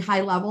at a really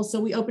high level. So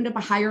we opened up a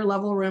higher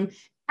level room.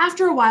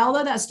 After a while,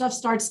 though, that stuff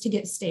starts to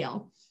get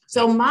stale.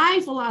 So my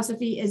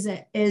philosophy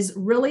is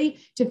really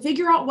to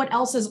figure out what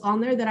else is on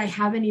there that I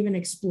haven't even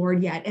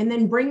explored yet, and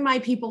then bring my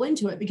people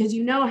into it, because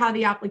you know how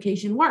the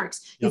application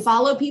works. You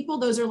follow people,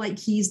 those are like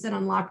keys that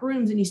unlock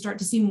rooms, and you start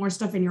to see more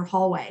stuff in your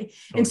hallway.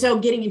 And so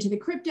getting into the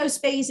crypto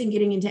space and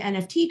getting into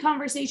NFT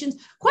conversations,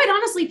 quite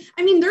honestly,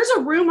 I mean, there's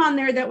a room on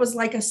there that was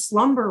like a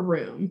slumber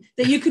room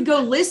that you could go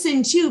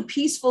listen to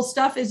peaceful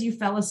stuff as you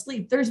fell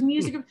asleep. There's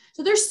music.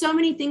 So there's so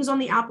many things on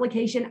the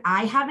application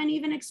I haven't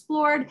even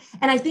explored.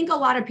 And I think a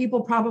lot of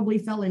people probably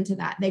fell into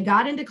that. They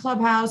got into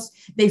Clubhouse,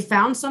 they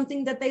found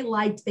something that they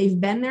liked, they've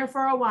been there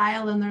for a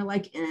while, and they're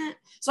like, eh.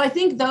 So I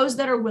think those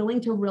that are willing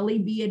to really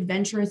be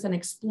adventurous and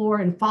explore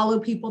and follow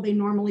people they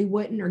normally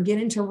wouldn't, or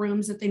get into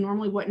rooms that they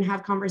normally wouldn't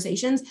have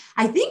conversations,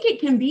 I think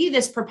it can be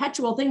this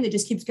perpetual thing that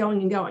just keeps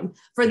going and going.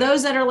 For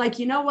those that are like,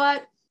 you know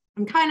what,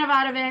 I'm kind of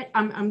out of it,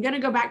 I'm going to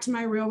go back to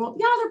my real world.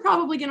 Yeah, they're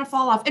probably going to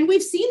fall off. And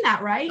we've seen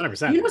that, right?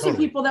 100%, you know, some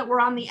people that were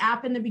on the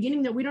app in the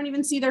beginning that we don't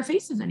even see their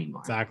faces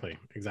anymore. Exactly.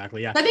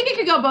 Yeah. So I think it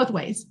could go both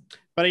ways.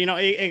 But, you know,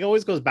 it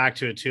always goes back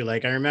to it too.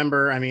 Like, I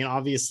remember, I mean,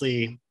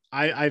 obviously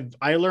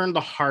I learned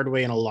the hard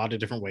way in a lot of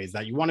different ways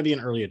that you want to be an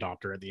early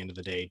adopter at the end of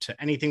the day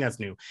to anything that's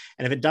new.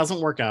 And if it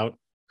doesn't work out,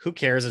 who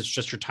cares? It's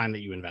just your time that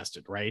you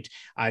invested, right?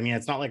 I mean,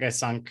 it's not like I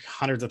sunk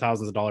hundreds of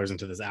thousands of dollars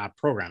into this app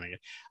programming it.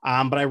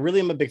 But I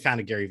really am a big fan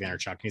of Gary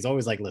Vaynerchuk. He's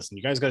always like, listen,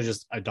 you guys got to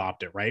just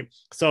adopt it, right?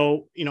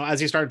 So, you know, as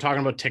he started talking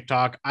about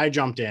TikTok, I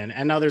jumped in.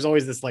 And now there's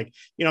always this, like,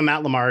 you know,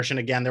 Matt LaMarche. And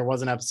again, there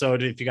was an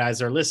episode, if you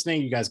guys are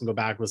listening, you guys can go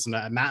back, listen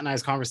to Matt and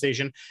I's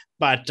conversation.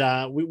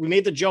 But we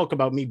made the joke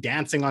about me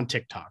dancing on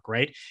TikTok,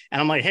 right?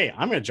 And I'm like, hey,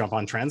 I'm going to jump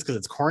on trends because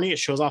it's corny. It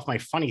shows off my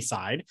funny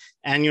side.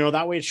 And, you know,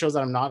 that way it shows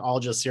that I'm not all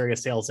just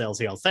serious sales.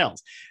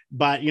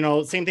 But, you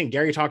know, same thing.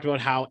 Gary talked about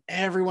how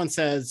everyone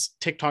says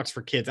TikTok's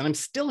for kids. And I'm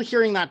still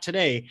hearing that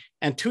today.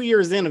 And 2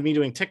 years in of me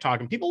doing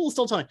TikTok, and people will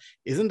still tell me,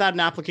 isn't that an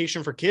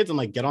application for kids? I'm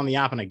like, get on the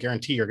app and I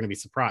guarantee you're going to be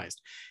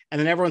surprised. And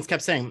then everyone's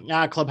kept saying,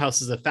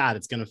 Clubhouse is a fad.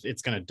 It's going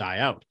to die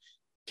out.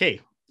 Okay.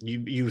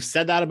 You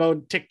said that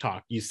about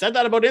TikTok. You said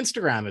that about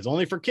Instagram. It's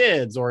only for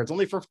kids, or it's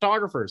only for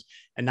photographers.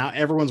 And now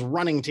everyone's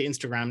running to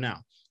Instagram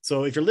now.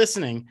 So if you're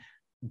listening,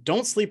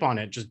 don't sleep on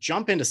it. Just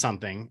jump into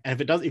something.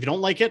 And if you don't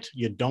like it,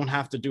 you don't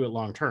have to do it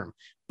long term.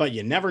 But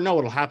you never know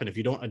what'll happen if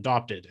you don't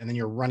adopt it. And then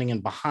you're running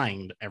in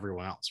behind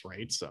everyone else,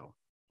 right? So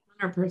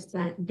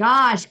 100%.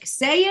 Gosh,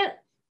 say it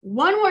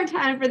one more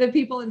time for the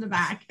people in the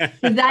back.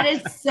 That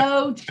is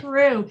so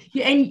true.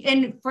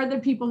 And for the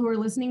people who are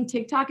listening,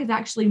 TikTok is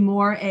actually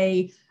more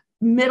a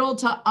middle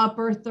to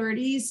upper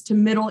 30s to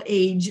middle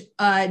age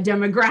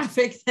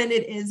demographic than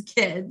it is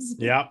kids.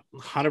 Yeah,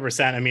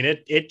 100%. I mean,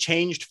 it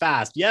changed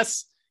fast.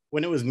 Yes,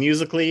 when it was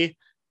Musical.ly,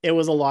 it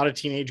was a lot of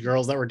teenage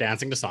girls that were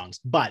dancing to songs,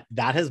 but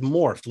that has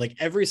morphed like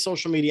every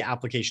social media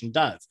application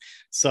does.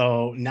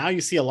 So now you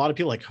see a lot of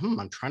people like,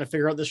 I'm trying to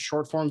figure out this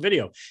short form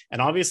video.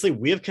 And obviously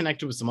we have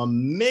connected with some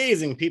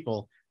amazing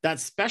people that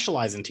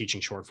specialize in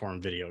teaching short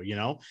form video, you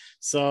know?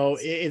 So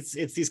it's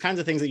these kinds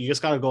of things that you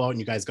just got to go out and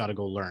you guys got to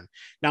go learn.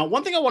 Now,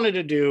 one thing I wanted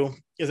to do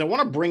is I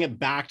want to bring it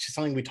back to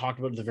something we talked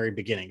about at the very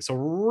beginning. So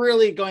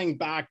really going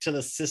back to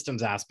the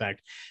systems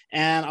aspect.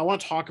 And I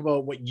want to talk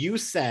about what you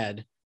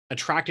said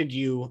attracted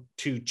you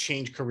to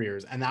change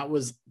careers. And that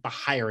was the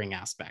hiring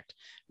aspect,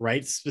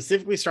 right?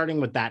 Specifically starting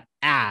with that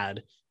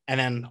ad and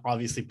then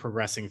obviously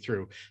progressing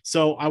through.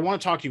 So I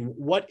want to talk to you,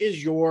 what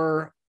is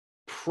your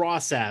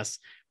process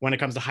when it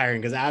comes to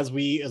hiring? Because as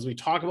we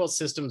talk about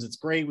systems, it's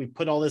great. We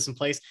put all this in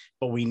place,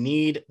 but we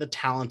need the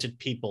talented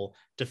people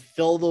to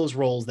fill those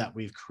roles that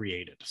we've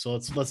created. So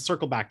let's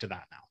circle back to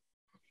that now.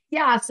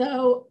 Yeah.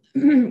 So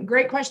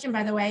great question,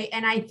 by the way.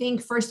 And I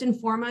think first and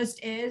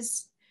foremost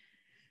is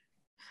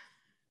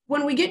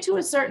when we get to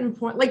a certain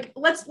point, like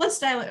let's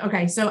style it.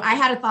 Okay. So I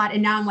had a thought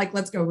and now I'm like,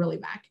 let's go really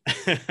back.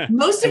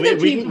 Most of the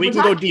people we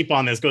can go deep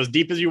on this, go as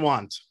deep as you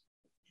want.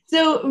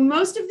 So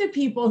most of the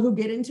people who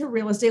get into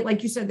real estate,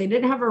 like you said, they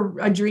didn't have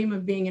a dream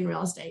of being in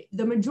real estate.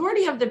 The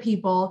majority of the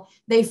people,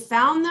 they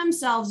found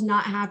themselves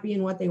not happy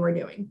in what they were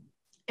doing.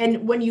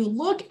 And when you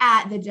look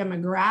at the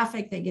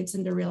demographic that gets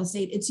into real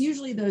estate, it's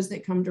usually those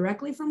that come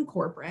directly from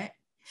corporate.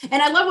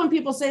 And I love when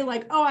people say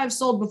like, oh, I've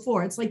sold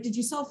before. It's like, did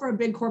you sell for a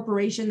big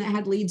corporation that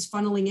had leads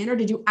funneling in, or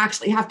did you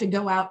actually have to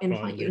go out and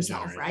hunt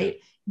yourself, right?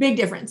 Big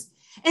difference.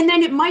 And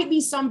then it might be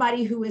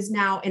somebody who is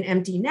now an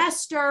empty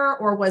nester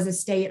or was a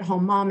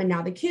stay-at-home mom and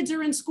now the kids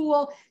are in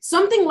school.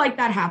 Something like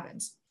that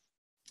happens.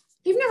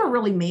 They've never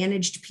really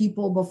managed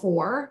people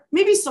before.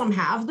 Maybe some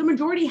have. The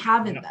majority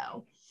haven't,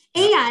 though.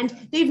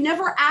 And they've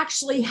never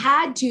actually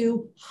had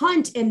to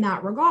hunt in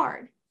that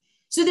regard.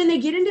 So then they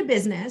get into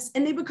business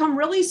and they become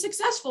really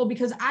successful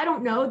because, I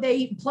don't know,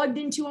 they plugged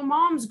into a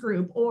mom's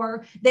group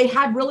or they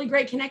had really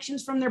great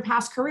connections from their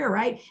past career,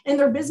 right? And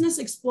their business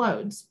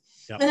explodes.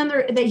 Yep. And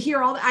then they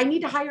hear all, I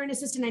need to hire an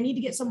assistant. I need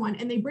to get someone.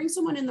 And they bring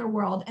someone in their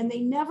world and they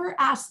never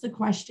ask the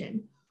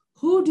question,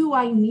 who do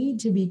I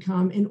need to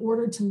become in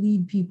order to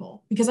lead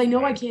people? Because I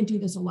know I can't do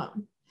this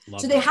alone.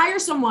 So they hire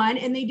someone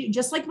and they do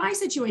just like my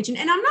situation.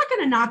 And I'm not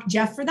going to knock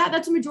Jeff for that.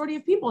 That's a majority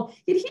of people.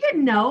 He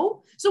didn't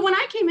know. So when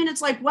I came in,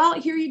 it's like, well,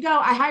 here you go.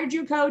 I hired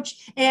you a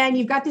coach and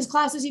you've got these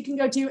classes you can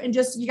go to and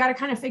just, you got to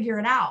kind of figure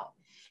it out.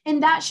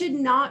 And that should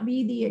not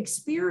be the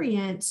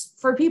experience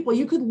for people.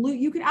 You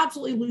could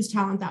absolutely lose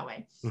talent that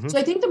way. Mm-hmm. So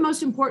I think the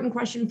most important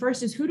question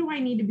first is, who do I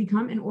need to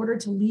become in order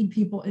to lead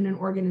people in an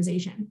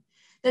organization?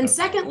 Then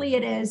secondly,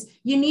 it is,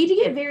 you need to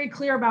get very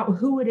clear about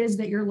who it is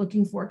that you're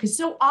looking for. Because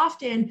so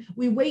often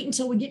we wait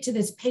until we get to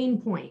this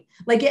pain point,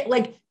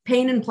 like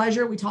pain and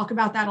pleasure. We talk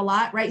about that a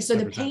lot, right? So 100%.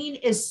 The pain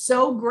is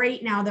so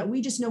great now that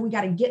we just know we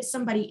got to get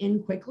somebody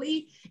in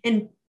quickly.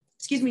 And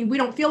we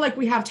don't feel like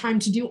we have time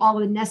to do all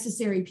of the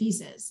necessary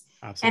pieces.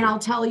 Absolutely. And I'll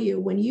tell you,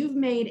 when you've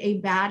made a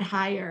bad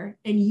hire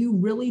and you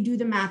really do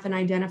the math and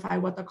identify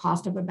what the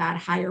cost of a bad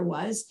hire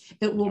was,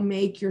 it will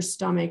make your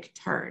stomach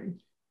turn.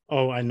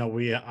 Oh, I know.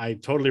 I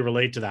totally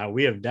relate to that.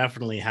 We have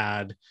definitely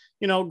had,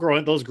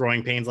 those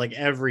growing pains like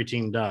every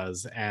team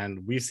does.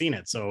 And we've seen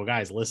it. So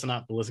guys, listen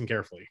up, listen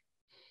carefully.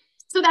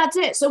 So that's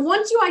it. So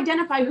once you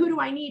identify who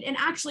do I need, and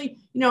actually,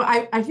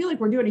 I feel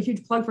like we're doing a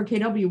huge plug for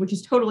KW, which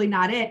is totally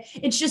not it.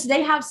 It's just,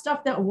 they have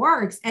stuff that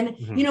works. And,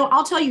 mm-hmm.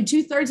 I'll tell you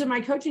 2/3 of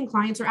my coaching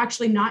clients are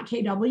actually not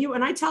KW.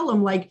 And I tell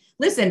them, like,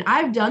 listen,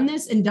 I've done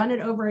this and done it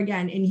over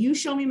again. And you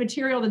show me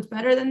material that's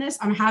better than this,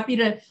 I'm happy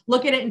to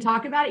look at it and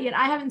talk about it. Yet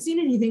I haven't seen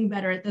anything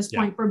better at this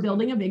point for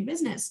building a big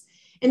business.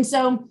 And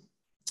so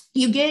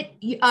you get,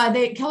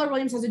 Keller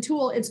Williams has a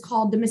tool. It's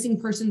called the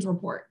Missing Persons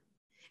Report.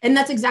 And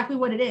that's exactly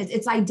what it is.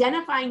 It's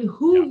identifying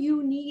who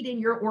you need in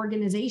your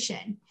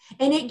organization.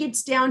 And it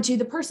gets down to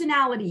the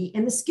personality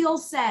and the skill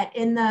set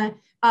and the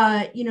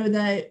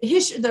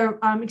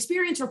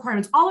experience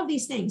requirements, all of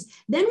these things.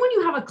 Then when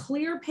you have a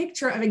clear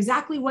picture of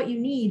exactly what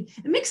you need,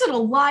 it makes it a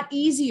lot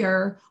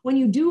easier when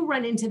you do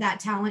run into that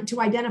talent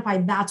to identify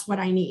that's what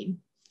I need.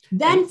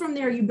 Then from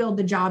there, you build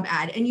the job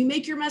ad and you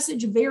make your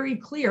message very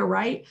clear,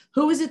 right?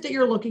 Who is it that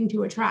you're looking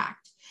to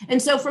attract? And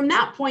so from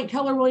that point,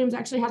 Keller Williams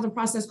actually has a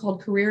process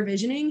called career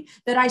visioning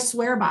that I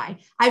swear by.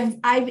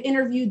 I've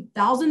interviewed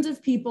thousands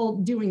of people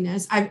doing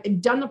this. I've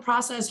done the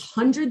process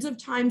hundreds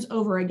of times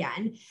over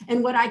again.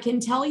 And what I can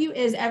tell you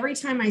is every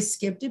time I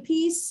skipped a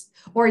piece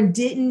or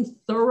didn't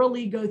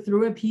thoroughly go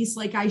through a piece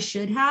like I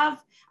should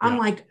have, I'm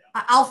like,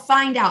 I'll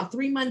find out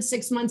 3 months,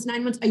 6 months,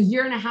 9 months, a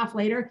year and a half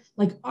later,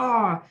 like,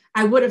 oh,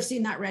 I would have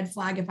seen that red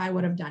flag if I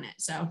would have done it.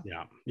 So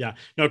yeah.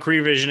 No,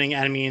 career visioning.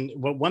 I mean,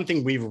 one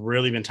thing we've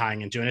really been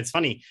tying into, and it's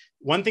funny,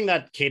 one thing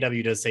that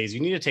KW does say is you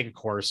need to take a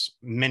course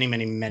many,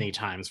 many, many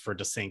times for it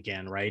to sink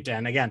in, right?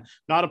 And again,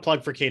 not a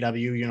plug for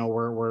KW,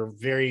 we're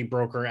very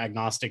broker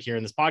agnostic here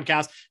in this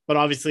podcast, but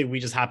obviously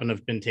we just happen to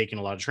have been taking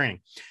a lot of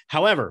training.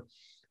 However,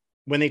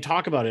 when they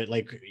talk about it,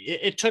 like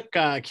it took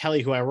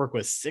Kelly, who I work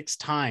with, 6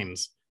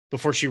 times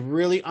before she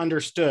really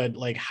understood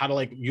like how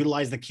to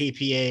utilize the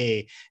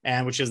KPA,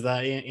 and which is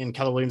in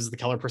Keller Williams is the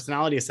Keller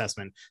Personality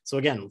Assessment. So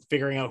again,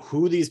 figuring out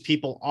who these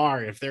people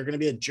are, if they're going to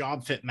be a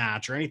job fit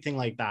match or anything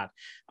like that.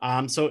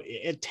 So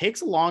it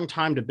takes a long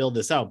time to build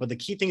this out, but the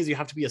key thing is you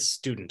have to be a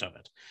student of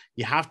it.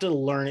 You have to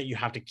learn it. You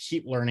have to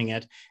keep learning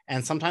it.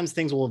 And sometimes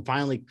things will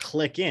finally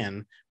click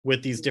in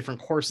with these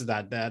different courses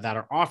that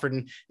are offered.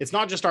 And it's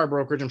not just our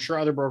brokerage. I'm sure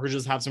other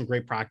brokerages have some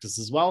great practice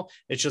as well.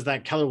 It's just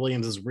that Keller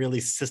Williams has really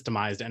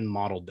systemized and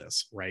modeled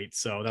this, right?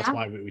 So that's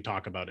why we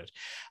talk about it.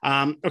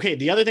 Okay,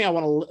 the other thing I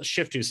want to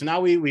shift to. So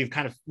now we've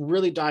kind of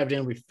really dived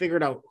in. We've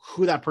figured out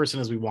who that person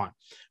is we want.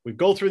 We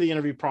go through the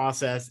interview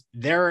process.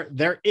 They're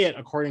it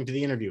according to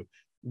the interview.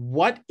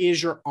 What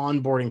is your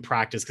onboarding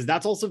practice? Because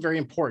that's also very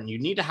important. You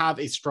need to have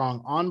a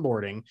strong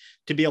onboarding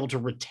to be able to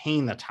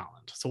retain the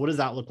talent. So what does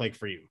that look like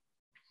for you?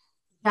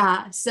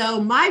 Yeah.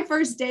 So my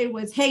first day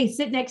was, hey,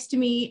 sit next to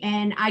me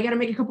and I got to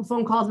make a couple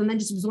phone calls and then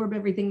just absorb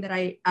everything that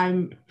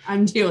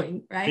I'm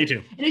doing. Right. Me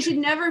too. And it should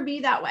never be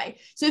that way.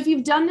 So if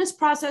you've done this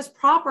process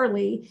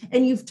properly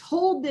and you've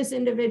told this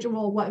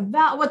individual what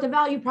the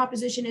value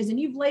proposition is, and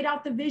you've laid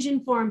out the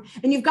vision for them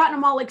and you've gotten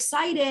them all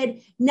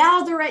excited,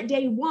 now they're at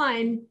day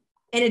one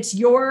and it's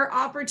your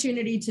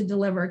opportunity to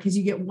deliver because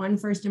you get one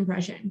first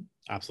impression.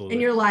 Absolutely.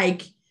 And you're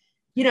like,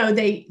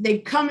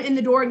 they come in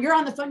the door and you're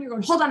on the phone. You're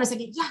going, hold on a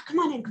second. Yeah, come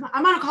on in. Come on.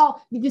 I'm on a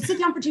call. You can sit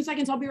down for 2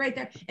 seconds. I'll be right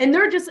there. And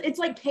it's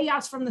like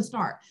chaos from the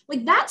start.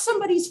 Like that's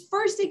somebody's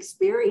first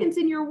experience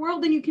in your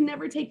world and you can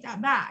never take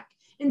that back.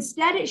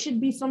 Instead, it should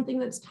be something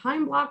that's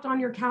time blocked on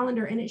your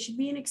calendar and it should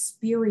be an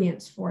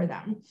experience for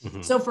them.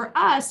 Mm-hmm. So for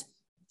us,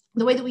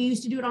 the way that we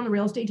used to do it on the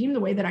real estate team, the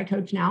way that I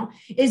coach now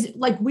is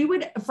like we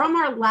would, from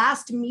our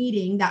last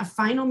meeting, that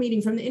final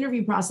meeting from the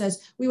interview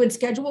process, we would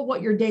schedule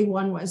what your day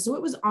one was. So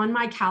it was on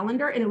my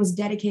calendar and it was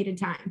dedicated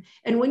time.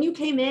 And when you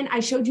came in,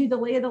 I showed you the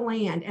lay of the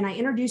land and I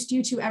introduced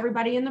you to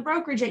everybody in the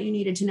brokerage that you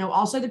needed to know.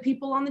 Also the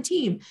people on the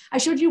team. I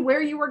showed you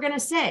where you were going to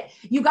sit.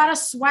 You got a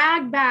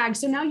swag bag.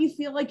 So now you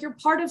feel like you're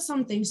part of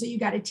something. So you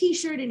got a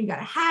t-shirt and you got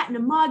a hat and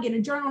a mug and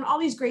a journal and all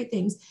these great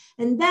things.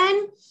 And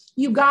then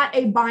you got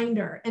a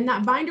binder, and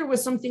that binder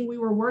was something we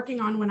were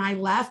working on when I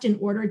left in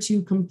order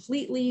to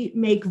completely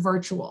make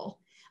virtual.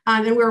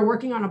 And we were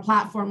working on a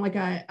platform, like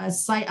a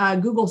site, a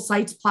Google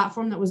Sites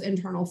platform that was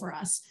internal for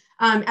us.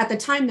 At the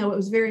time, though, it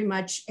was very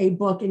much a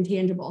book and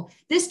tangible.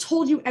 This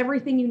told you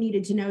everything you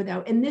needed to know,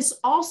 though. And this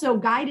also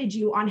guided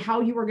you on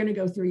how you were going to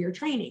go through your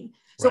training.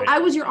 So right. I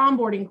was your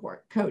onboarding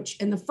coach.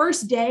 And the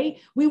first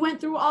day we went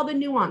through all the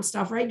nuanced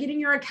stuff, right? Getting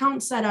your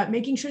account set up,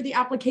 making sure the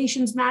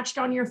applications matched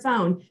on your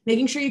phone,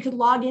 making sure you could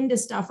log into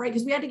stuff, right?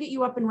 Because we had to get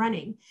you up and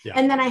running. Yeah.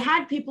 And then I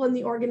had people in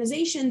the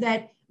organization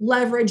that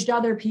leveraged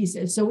other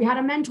pieces. So we had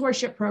a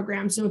mentorship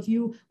program. So if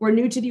you were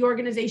new to the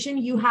organization,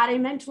 you had a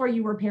mentor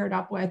you were paired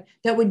up with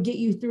that would get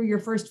you through your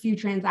first few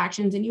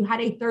transactions. And you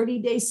had a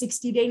 30-day,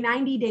 60-day,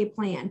 90-day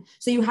plan.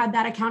 So you had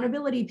that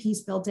accountability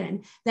piece built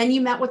in. Then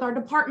you met with our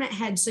department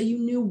heads. So you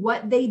knew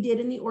what they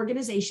did in the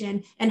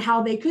organization and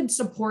how they could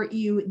support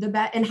you the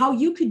best and how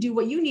you could do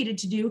what you needed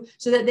to do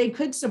so that they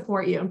could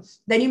support you.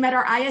 Then you met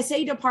our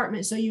ISA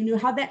department. So you knew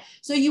how that,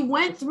 so you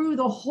went through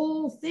the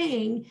whole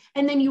thing.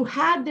 And then you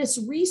had this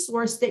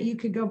resource that you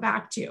could go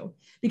back to,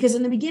 because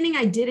in the beginning,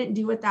 I didn't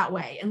do it that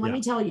way. And let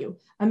me tell you,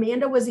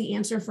 Amanda was the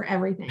answer for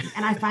everything.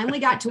 And I finally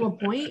got to a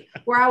point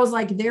where I was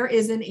like, there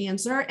is an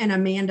answer and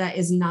Amanda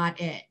is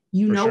not it.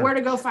 You know where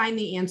to go find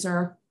the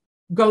answer,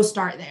 go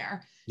start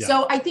there. Yeah.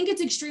 So I think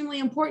it's extremely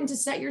important to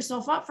set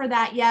yourself up for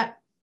that. Yet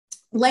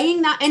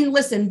laying that, and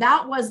listen,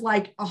 that was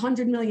like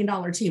 $100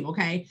 million team.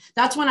 Okay.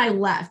 That's when I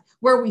left.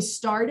 Where we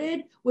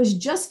started was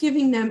just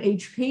giving them a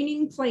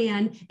training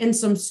plan and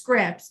some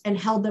scripts and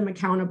held them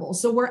accountable.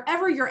 So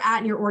wherever you're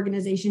at in your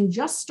organization,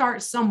 just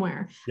start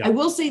somewhere. Yeah. I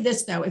will say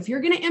this though, if you're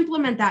going to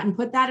implement that and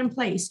put that in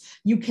place,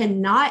 you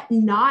cannot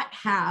not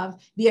have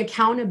the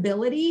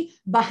accountability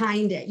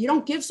behind it. You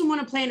don't give someone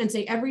a plan and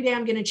say, every day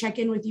I'm going to check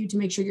in with you to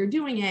make sure you're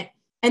doing it.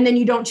 And then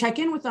you don't check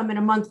in with them. And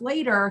a month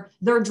later,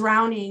 they're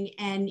drowning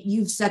and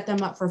you've set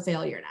them up for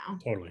failure now.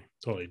 Totally.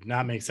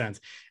 That makes sense.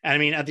 And I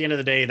mean, at the end of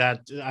the day,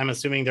 that I'm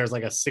assuming there's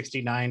like a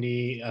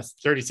 60-90, a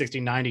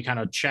 30-60-90 kind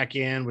of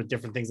check-in with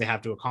different things they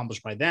have to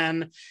accomplish by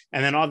then.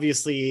 And then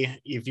obviously,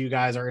 if you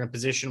guys are in a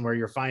position where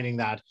you're finding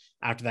that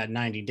after that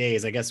 90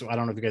 days, I guess, I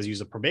don't know if you guys use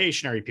a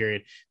probationary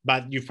period,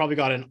 but you've probably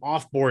got an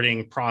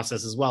offboarding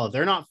process as well. If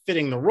they're not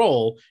fitting the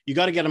role, you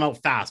got to get them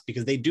out fast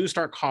because they do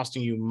start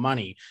costing you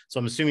money. So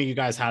I'm assuming you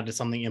guys had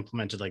something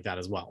implemented like that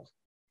as well.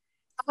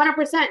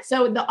 100%.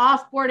 So the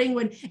offboarding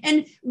would,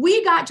 and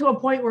we got to a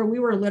point where we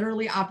were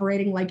literally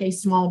operating like a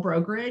small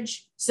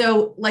brokerage.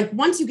 So like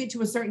once you get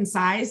to a certain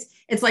size,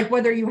 it's like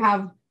whether you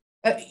have,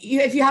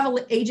 if you have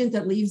an agent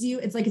that leaves you,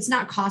 it's like, it's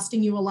not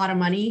costing you a lot of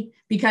money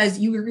because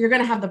you're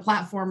going to have the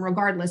platform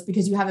regardless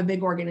because you have a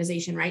big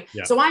organization, right?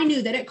 Yeah. So I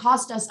knew that it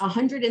cost us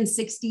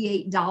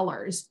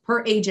 $168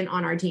 per agent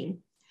on our team.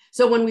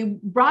 So when we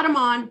brought them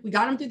on, we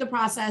got them through the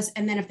process.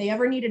 And then if they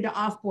ever needed to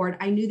offboard,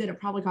 I knew that it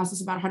probably cost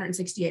us about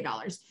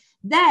 $168.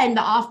 Then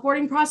the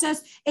offboarding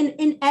process and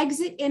an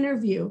exit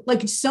interview.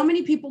 Like so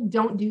many people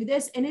don't do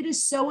this. And it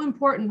is so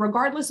important,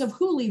 regardless of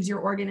who leaves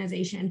your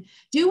organization,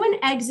 do an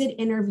exit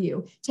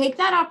interview, take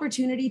that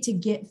opportunity to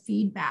get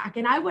feedback.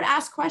 And I would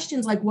ask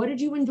questions like, what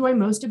did you enjoy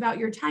most about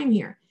your time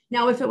here?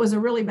 Now, if it was a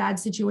really bad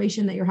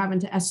situation that you're having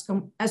to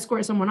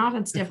escort someone off,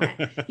 that's different.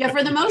 Yeah,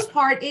 for the most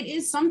part, it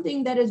is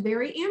something that is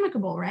very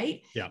amicable,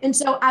 right? Yeah. And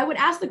so I would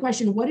ask the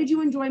question, what did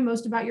you enjoy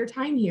most about your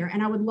time here?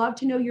 And I would love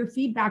to know your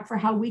feedback for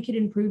how we could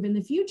improve in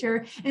the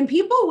future. And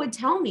people would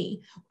tell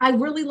me, I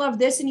really love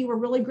this and you were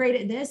really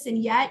great at this.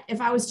 And yet, if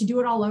I was to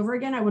do it all over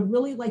again, I would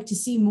really like to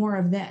see more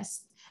of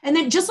this. And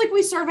then just like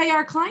we survey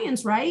our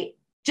clients, right?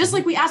 Just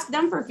like we ask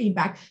them for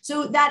feedback.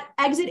 So that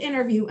exit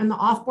interview and the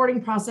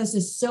offboarding process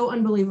is so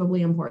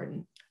unbelievably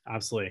important.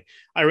 Absolutely.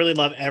 I really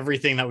love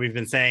everything that we've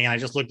been saying. And I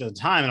just looked at the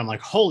time and I'm like,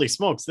 holy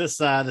smokes, this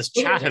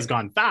chat has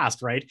gone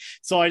fast, right?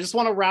 So I just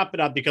want to wrap it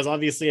up because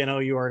obviously I know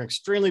you are an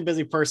extremely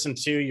busy person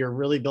too. You're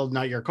really building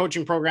out your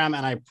coaching program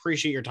and I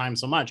appreciate your time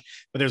so much.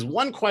 But there's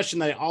one question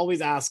that I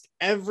always ask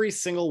every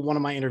single one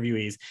of my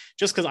interviewees,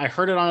 just because I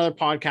heard it on other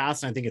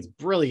podcasts and I think it's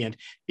brilliant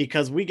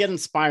because we get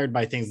inspired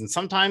by things and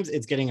sometimes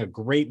it's getting a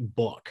great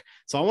book.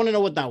 So I want to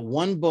know what that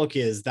one book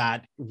is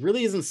that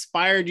really has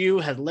inspired you,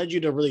 has led you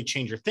to really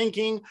change your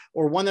thinking,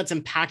 or one that's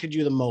impacted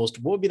you the most.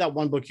 What would be that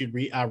one book you'd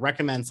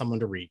recommend someone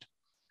to read?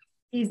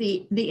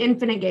 Easy. The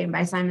Infinite Game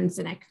by Simon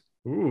Sinek.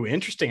 Ooh,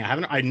 interesting.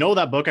 I know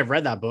that book. I've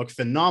read that book.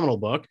 Phenomenal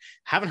book.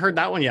 Haven't heard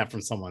that one yet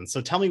from someone.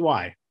 So tell me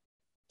why.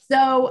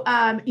 So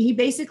he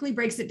basically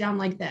breaks it down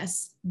like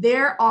this.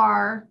 There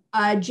are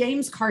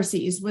James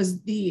Carsees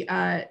was the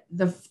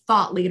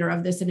thought leader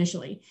of this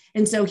initially.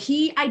 And so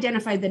he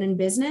identified that in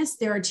business,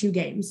 there are two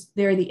games.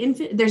 There's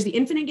the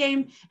infinite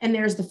game and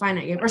there's the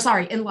finite game. Or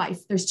sorry, in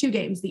life, there's two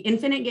games, the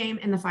infinite game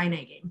and the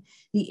finite game.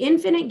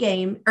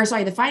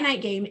 The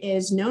finite game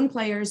is known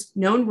players,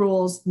 known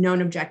rules,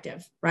 known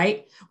objective,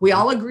 right? We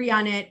all agree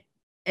on it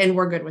and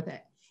we're good with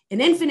it. An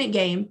infinite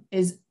game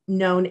is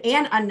known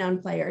and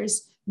unknown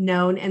players,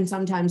 known and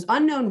sometimes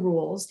unknown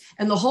rules.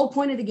 And the whole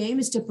point of the game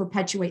is to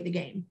perpetuate the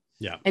game.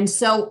 Yeah. And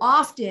so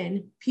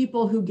often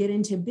people who get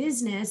into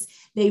business,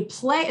 they're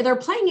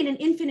playing in an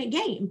infinite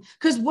game.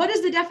 Because what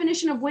is the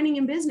definition of winning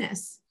in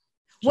business?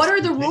 What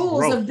are the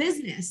rules of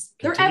business?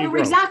 They're ever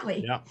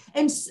exactly. Yeah.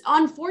 And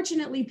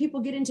unfortunately, people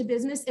get into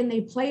business and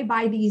they play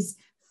by these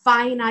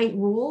finite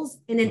rules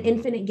in an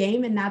infinite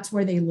game, and that's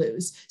where they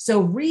lose. So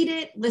read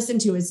it, listen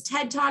to his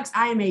TED Talks.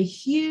 I am a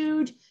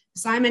huge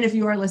Simon, if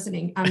you are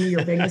listening, I'm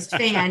your biggest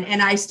fan, and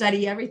I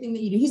study everything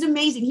that you do. He's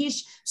amazing.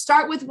 He's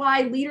Start With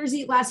Why, Leaders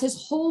Eat Last. His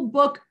whole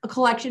book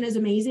collection is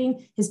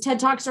amazing. His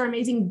TED Talks are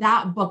amazing.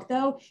 That book,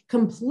 though,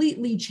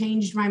 completely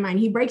changed my mind.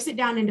 He breaks it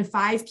down into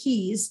 5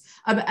 keys,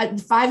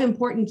 5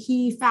 important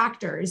key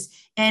factors.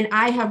 And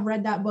I have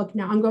read that book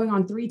now. I'm going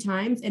on 3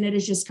 times, and it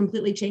has just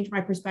completely changed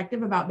my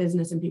perspective about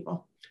business and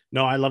people.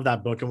 No, I love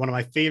that book. And one of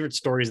my favorite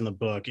stories in the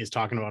book is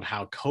talking about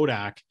how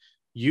Kodak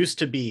used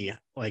to be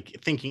like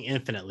thinking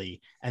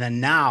infinitely. And then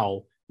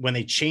now when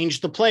they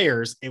changed the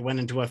players, it went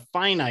into a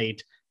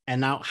finite. And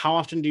now how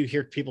often do you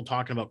hear people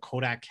talking about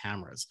Kodak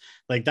cameras?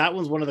 Like that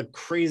was one of the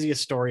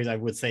craziest stories I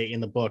would say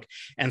in the book.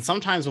 And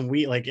sometimes when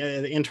we like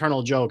the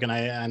internal joke, and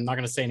I'm not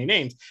going to say any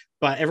names,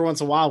 but every once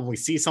in a while, when we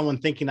see someone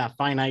thinking that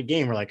finite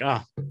game, we're like,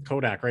 oh,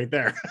 Kodak right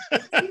there.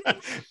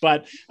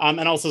 But, and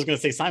also I was going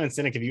to say, Simon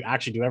Sinek, if you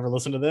actually do ever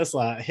listen to this,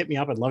 hit me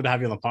up. I'd love to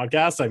have you on the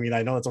podcast. I mean,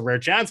 I know it's a rare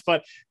chance,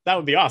 but that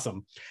would be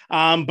awesome.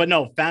 But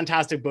no,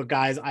 fantastic book,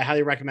 guys. I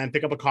highly recommend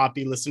pick up a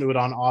copy, listen to it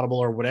on Audible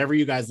or whatever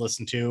you guys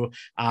listen to.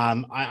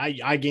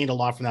 I gained a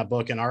lot from that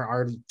book, and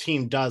our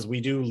team does.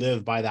 We do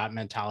live by that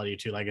mentality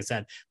too. Like I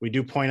said, we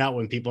do point out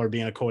when people are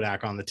being a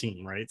Kodak on the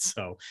team, right?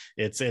 So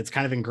it's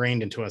kind of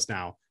ingrained into us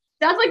now.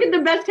 That's like the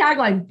best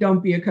tagline.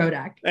 Don't be a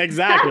Kodak.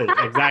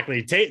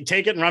 Exactly.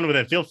 Take it and run with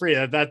it. Feel free.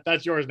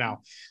 That's yours now.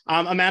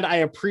 Amanda, I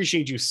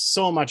appreciate you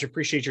so much.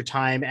 Appreciate your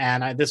time.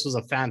 And this was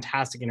a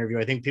fantastic interview.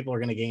 I think people are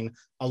going to gain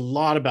a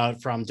lot about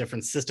from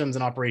different systems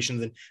and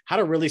operations and how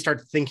to really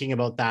start thinking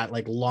about that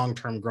like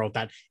long-term growth,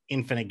 that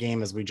infinite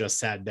game, as we just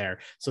said there.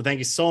 So thank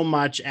you so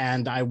much.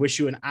 And I wish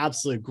you an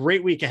absolute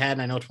great week ahead.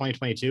 And I know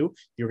 2022,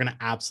 you're going to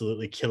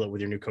absolutely kill it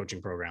with your new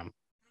coaching program.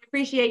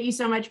 Appreciate you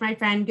so much, my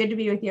friend. Good to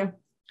be with you.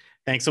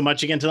 Thanks so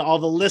much again to all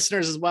the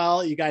listeners as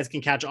well. You guys can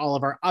catch all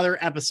of our other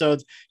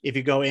episodes if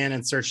you go in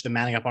and search the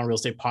Manning Up on Real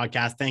Estate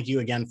podcast. Thank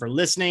you again for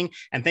listening.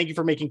 And thank you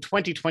for making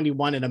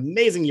 2021 an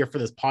amazing year for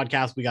this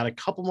podcast. We got a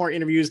couple more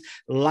interviews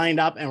lined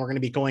up, and we're going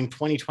to be going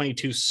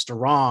 2022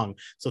 strong.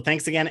 So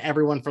thanks again,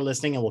 everyone, for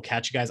listening, and we'll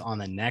catch you guys on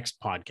the next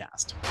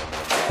podcast.